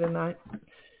from you tonight.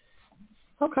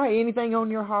 Okay, anything on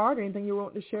your heart or anything you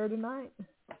want to share tonight?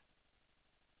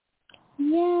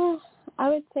 Yeah, I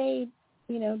would say,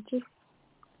 just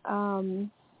a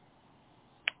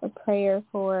prayer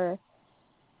for,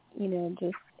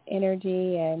 just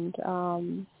energy and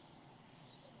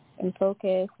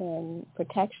focus and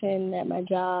protection at my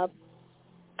job.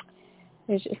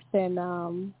 There's just been,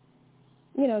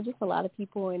 just a lot of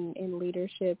people in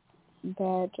leadership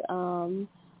that are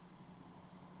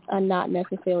not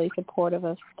necessarily supportive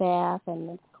of staff,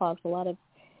 and it's caused a lot of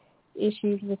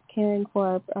issues with caring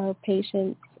for our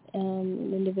patients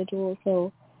and individuals.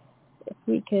 So if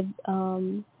we could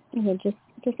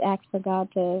just ask for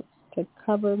God to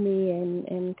cover me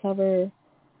and cover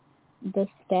the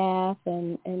staff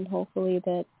and hopefully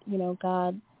that,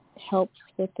 God helps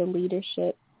with the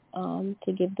leadership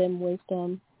to give them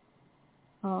wisdom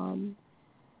to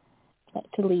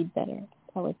lead better.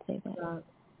 I would say that.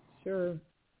 Sure.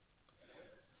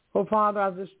 Well, Father,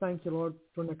 I just thank you, Lord,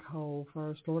 for Nicole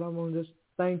first. Lord, I want to just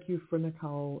thank you for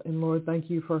Nicole. And, Lord, thank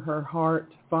you for her heart,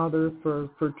 Father, for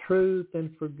truth and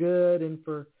for good and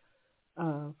for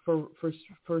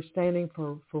standing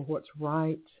for what's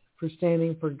right, for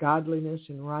standing for godliness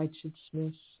and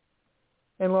righteousness.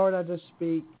 And, Lord, I just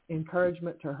speak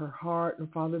encouragement to her heart.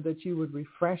 And, Father, that you would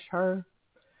refresh her.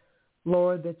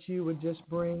 Lord, that you would just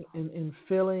bring in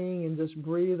filling and just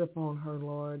breathe upon her,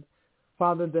 Lord.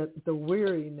 Father, that the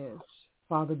weariness,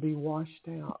 Father, be washed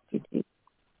out.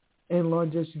 And,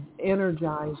 Lord, just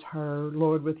energize her,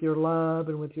 Lord, with your love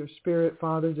and with your spirit,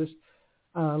 Father. Just,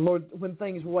 Lord, when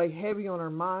things weigh heavy on our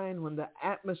mind, when the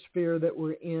atmosphere that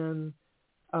we're in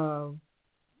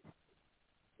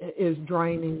is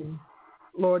draining,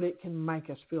 Lord, it can make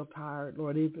us feel tired,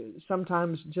 Lord.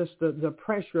 Sometimes just the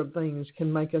pressure of things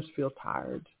can make us feel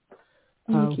tired.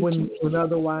 When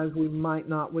otherwise we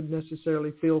would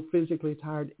necessarily feel physically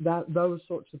tired. Those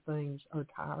sorts of things are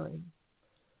tiring.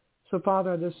 So,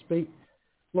 Father, I just speak,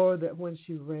 Lord, that when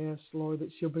she rests, Lord, that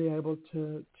she'll be able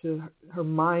to her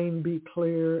mind be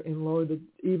clear, and, Lord, that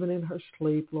even in her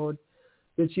sleep, Lord,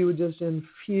 that you would just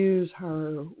infuse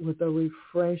her with the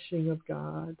refreshing of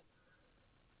God,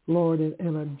 Lord,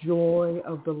 and a joy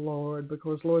of the Lord,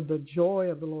 because, Lord, the joy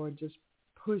of the Lord just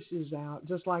pushes out,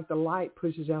 just like the light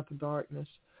pushes out the darkness,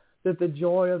 that the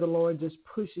joy of the Lord just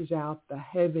pushes out the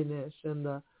heaviness and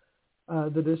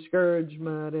the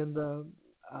discouragement and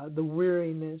the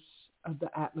weariness of the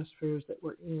atmospheres that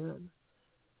we're in.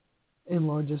 And,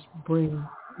 Lord, just bring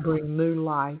new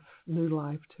life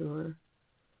to her.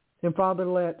 And, Father,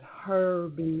 let her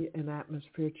be an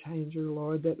atmosphere changer,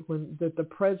 Lord, that the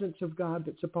presence of God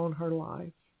that's upon her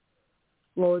life,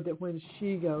 Lord, that when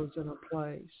she goes in a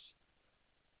place,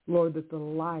 Lord, that the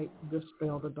light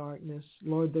dispel the darkness.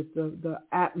 Lord, that the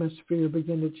atmosphere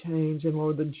begin to change. And,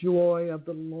 Lord, the joy of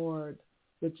the Lord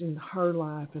that's in her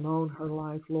life and on her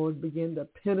life, Lord, begin to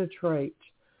penetrate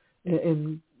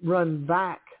and run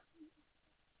back,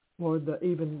 Lord,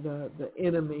 even the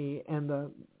enemy and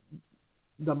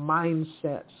the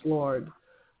mindsets, Lord,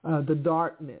 the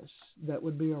darkness that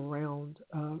would be around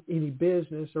any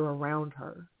business or around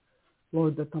her.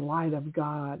 Lord, that the light of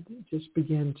God just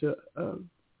begin to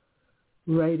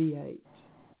radiate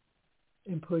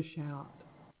and push out.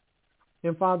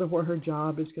 And, Father, where her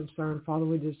job is concerned, Father,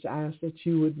 we just ask that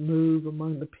you would move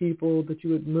among the people, that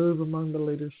you would move among the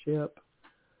leadership.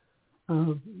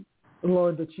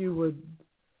 Lord, that you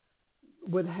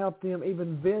would help them,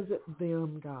 even visit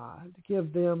them, God.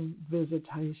 Give them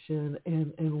visitation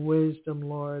and wisdom,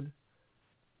 Lord.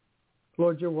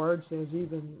 Lord, your word says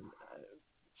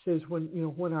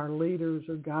when our leaders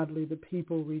are godly, the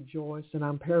people rejoice. And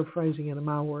I'm paraphrasing it in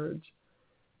my words.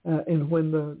 And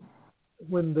when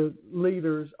the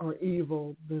leaders are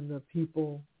evil, then the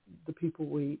people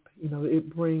weep. It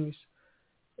brings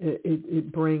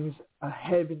a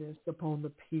heaviness upon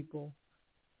the people.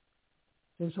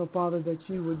 And so, Father, that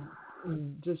you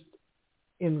would just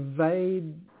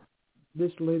invade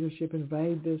this leadership,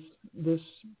 invade this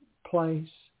place,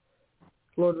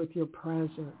 Lord, with your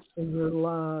presence and your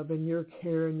love and your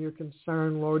care and your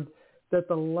concern, Lord, that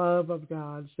the love of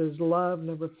God says love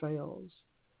never fails.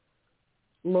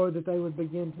 Lord, that they would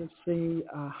begin to see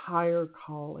a higher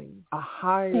calling, a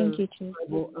higher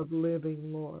level of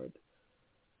living, Lord,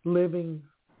 living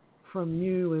from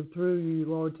you and through you,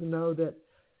 Lord, to know that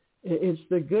it's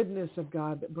the goodness of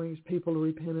God that brings people to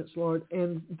repentance, Lord.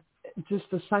 And just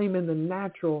the same in the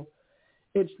natural,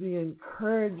 it's the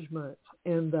encouragement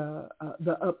and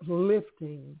the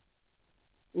uplifting,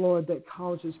 Lord, that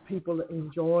causes people to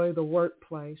enjoy the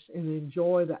workplace and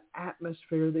enjoy the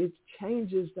atmosphere. It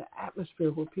changes the atmosphere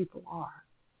where people are.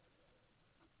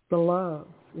 The love,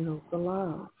 the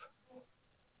love.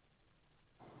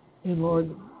 And,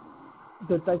 Lord,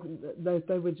 that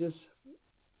they would just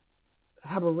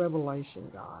have a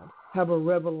revelation, God. Have a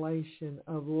revelation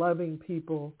of loving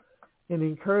people and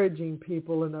encouraging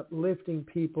people and uplifting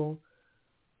people.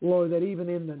 Lord, that even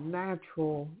in the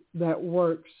natural, that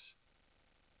works,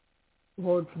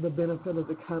 Lord, for the benefit of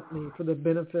the company, for the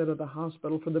benefit of the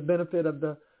hospital, for the benefit of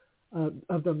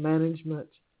the management.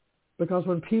 Because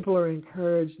when people are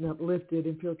encouraged and uplifted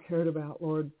and feel cared about,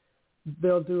 Lord,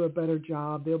 they'll do a better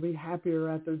job. They'll be happier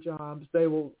at their jobs. They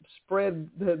will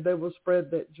spread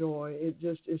that joy. It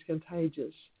just is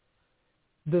contagious.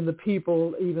 then the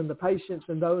people, even the patients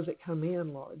and those that come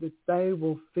in, Lord, that they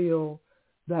will feel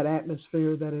that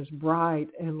atmosphere that is bright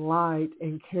and light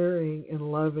and caring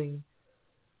and loving,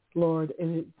 Lord,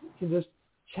 and it can just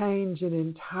change an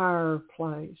entire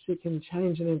place. It can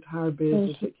change an entire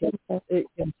business. It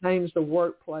can change the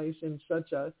workplace in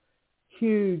such a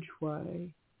huge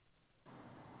way.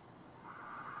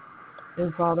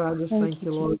 And Father, I just thank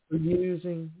you, Lord, for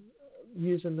using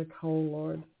Nicole,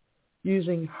 Lord,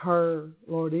 using her,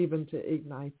 Lord, even to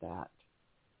ignite that.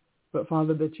 But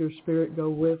Father, that your Spirit go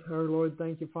with her, Lord.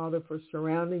 Thank you, Father, for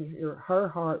surrounding her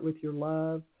heart with your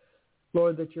love.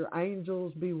 Lord, that your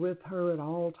angels be with her at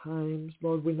all times.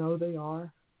 Lord, we know they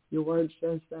are. Your word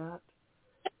says that.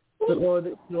 But Lord,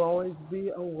 that you'll always be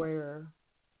aware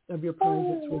of your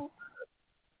presence with her.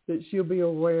 That she'll be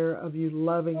aware of you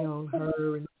loving on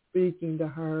her and speaking to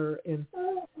her and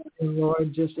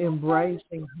Lord, just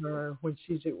embracing her when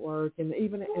she's at work and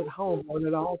even at home, Lord,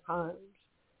 at all times.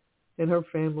 And her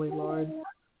family, Lord.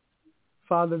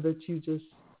 Father, that you just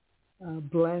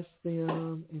bless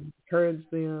them and encourage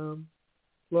them.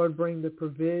 Lord, bring the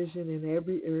provision in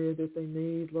every area that they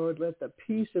need. Lord, let the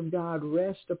peace of God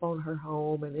rest upon her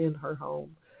home and in her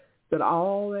home. That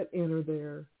all that enter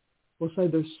there will say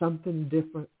there's something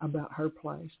different about her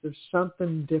place. There's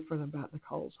something different about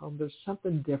Nicole's home. There's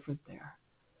something different there.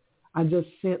 I just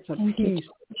sense a peace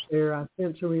there. I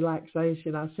sense a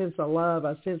relaxation. I sense a love.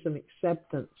 I sense an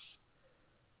acceptance.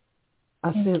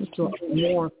 I sense the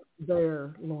warmth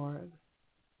there, Lord.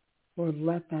 Lord,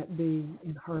 let that be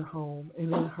in her home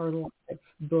and in her life,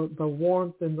 the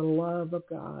warmth and the love of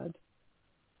God.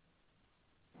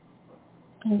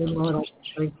 And Lord, I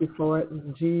thank you for it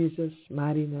in Jesus'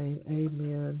 mighty name.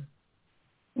 Amen.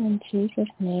 In Jesus'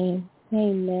 name,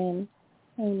 amen.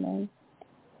 Amen.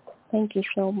 Thank you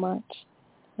so much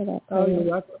for that. Oh, you're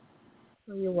welcome.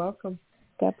 Oh, you're welcome.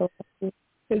 God bless you.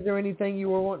 Is there anything you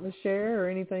were wanting to share or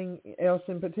anything else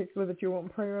in particular that you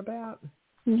want prayer about?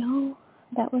 No,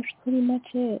 that was pretty much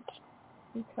it.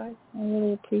 Okay. I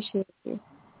really appreciate you.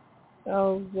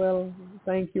 Oh, well,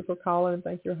 thank you for calling.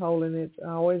 Thank you for holding it.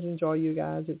 I always enjoy you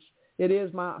guys. It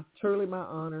is truly my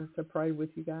honor to pray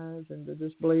with you guys and to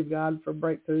just believe God for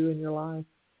breakthrough in your life.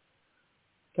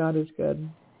 God is good.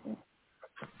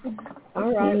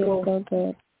 All right. Well, so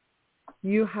good.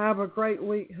 You have a great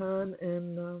week, hon,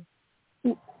 and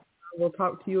we'll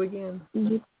talk to you again.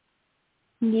 You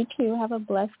too. Have a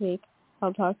blessed week.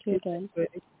 I'll talk to you again.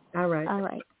 All right. All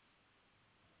right.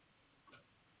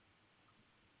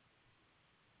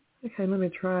 Okay, let me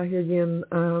try here again.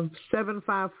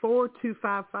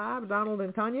 754-255, Donald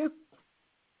and Tanya.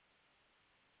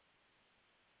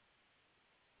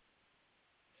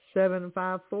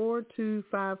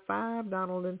 754-255,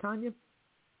 Donald and Tanya.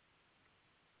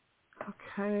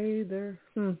 Okay, they're,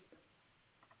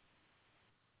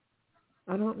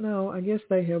 I don't know. I guess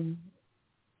they have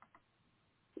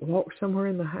walked somewhere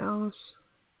in the house.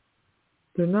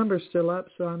 Their number's still up,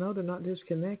 so I know they're not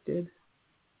disconnected.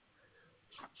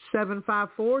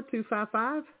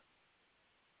 754-255.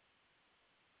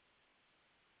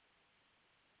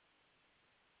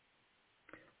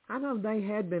 I know they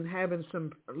had been having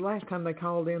some, last time they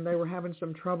called in, they were having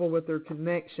some trouble with their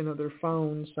connection of their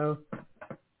phone. So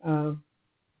I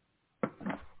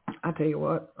tell you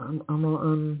what, I'm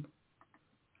going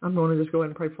to just go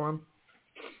ahead and pray for them.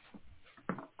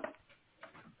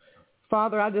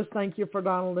 Father, I just thank you for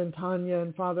Donald and Tanya.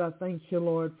 And Father, I thank you,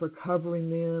 Lord, for covering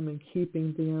them and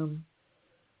keeping them.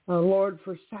 Lord,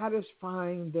 for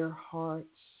satisfying their hearts.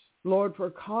 Lord, for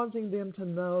causing them to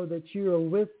know that you are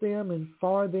with them and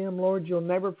for them. Lord, you'll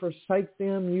never forsake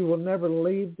them. You will never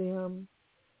leave them.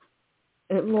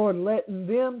 And Lord, letting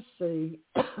them see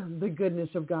the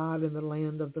goodness of God in the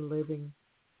land of the living.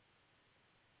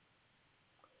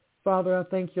 Father, I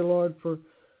thank you, Lord, for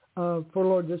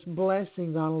Lord, just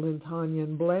blessing Donald and Tanya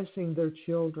and blessing their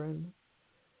children.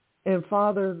 And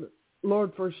Father,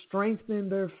 Lord, for strengthening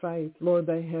their faith. Lord,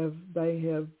 they have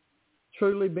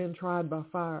truly been tried by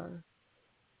fire.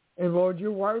 And Lord,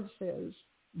 your word says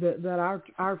that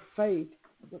our faith,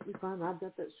 let me find, I've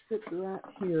got that scripture right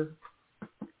here.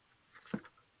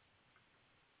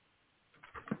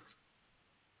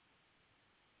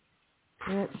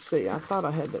 Let's see, I thought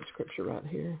I had that scripture right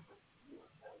here.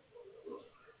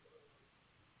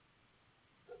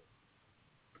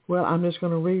 Well, I'm just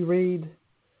going to reread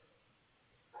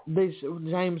this,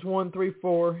 James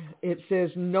 1:3-4. It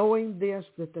says, knowing this,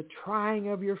 that the trying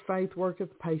of your faith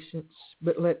worketh patience,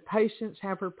 but let patience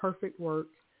have her perfect work,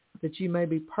 that you may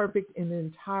be perfect and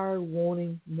entire,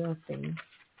 wanting nothing.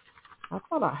 I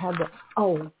thought I had that.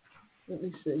 Oh, let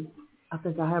me see. I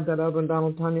think I have that other one,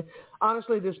 Donald, Tanya.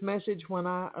 Honestly, this message, when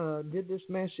I did this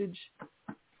message,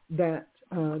 that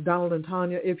Donald and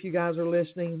Tanya, if you guys are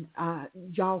listening,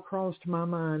 y'all crossed my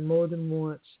mind more than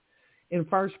once. In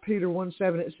 1 Peter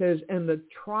 1:7, it says, "And the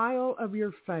trial of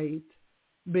your faith,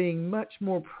 being much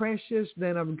more precious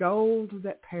than of gold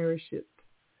that perisheth,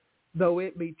 though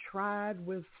it be tried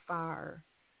with fire,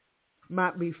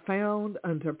 might be found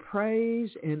unto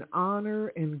praise and honor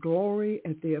and glory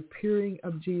at the appearing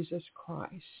of Jesus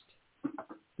Christ."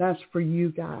 That's for you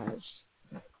guys.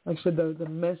 Like I said, the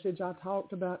message I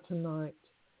talked about tonight,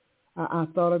 I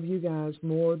thought of you guys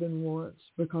more than once,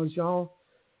 because y'all,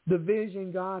 the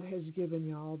vision God has given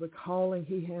y'all, the calling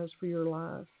he has for your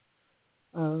life,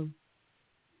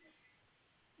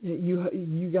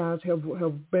 you guys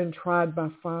have been tried by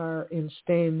fire in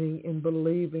standing and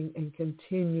believing and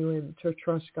continuing to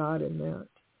trust God in that.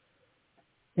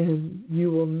 And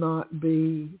you will not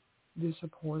be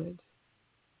disappointed.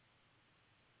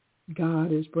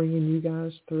 God is bringing you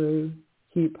guys through.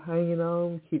 Keep hanging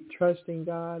on. Keep trusting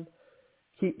God.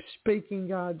 Keep speaking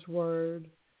God's word.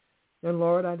 And,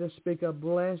 Lord, I just speak a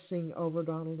blessing over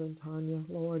Donald and Tanya,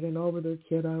 Lord, and over their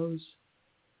kiddos.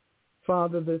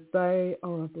 Father, that they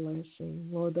are a blessing.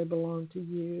 Lord, they belong to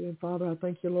you. And, Father, I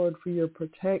thank you, Lord, for your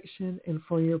protection and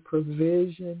for your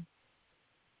provision.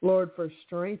 Lord, for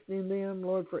strengthening them.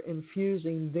 Lord, for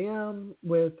infusing them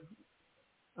with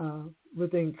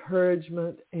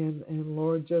encouragement and,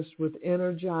 Lord, just with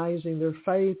energizing their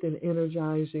faith and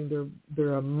energizing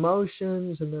their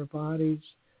emotions and their bodies.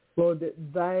 Lord,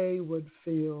 that they would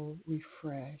feel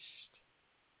refreshed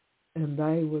and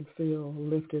they would feel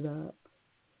lifted up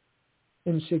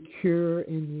and secure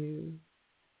in you.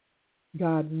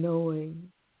 God,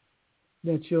 knowing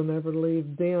that you'll never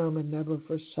leave them and never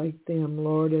forsake them,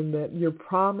 Lord, and that your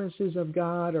promises of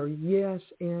God are yes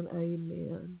and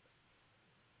amen.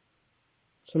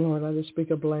 So, Lord, I just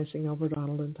speak a blessing over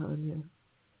Donald and Tanya.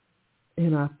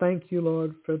 And I thank you,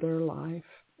 Lord, for their life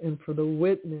and for the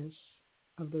witness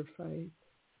of their faith.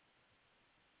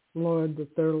 Lord,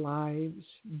 that their lives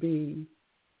be,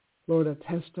 Lord, a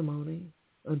testimony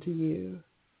unto you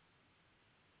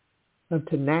of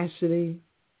tenacity,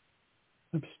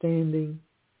 of standing,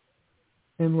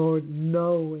 and, Lord,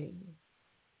 knowing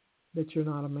that you're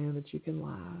not a man that you can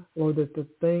lie. Lord, that the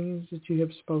things that you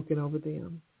have spoken over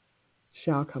them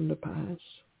shall come to pass.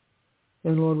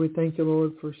 And, Lord, we thank you,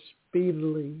 Lord, for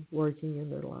speedily working in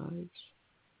their lives.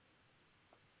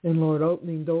 And, Lord,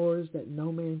 opening doors that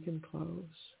no man can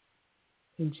close.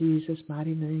 In Jesus'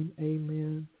 mighty name,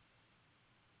 amen.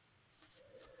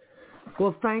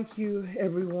 Well, thank you,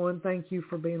 everyone. Thank you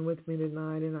for being with me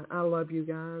tonight. And I love you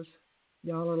guys.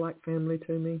 Y'all are like family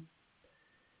to me.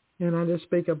 And I just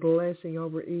speak a blessing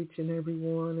over each and every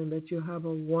one, and that you have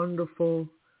a wonderful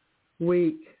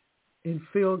week and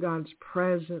feel God's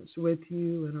presence with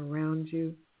you and around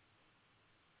you.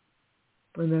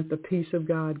 And that the peace of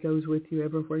God goes with you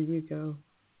everywhere you go.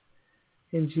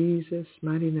 In Jesus'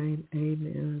 mighty name,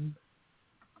 amen.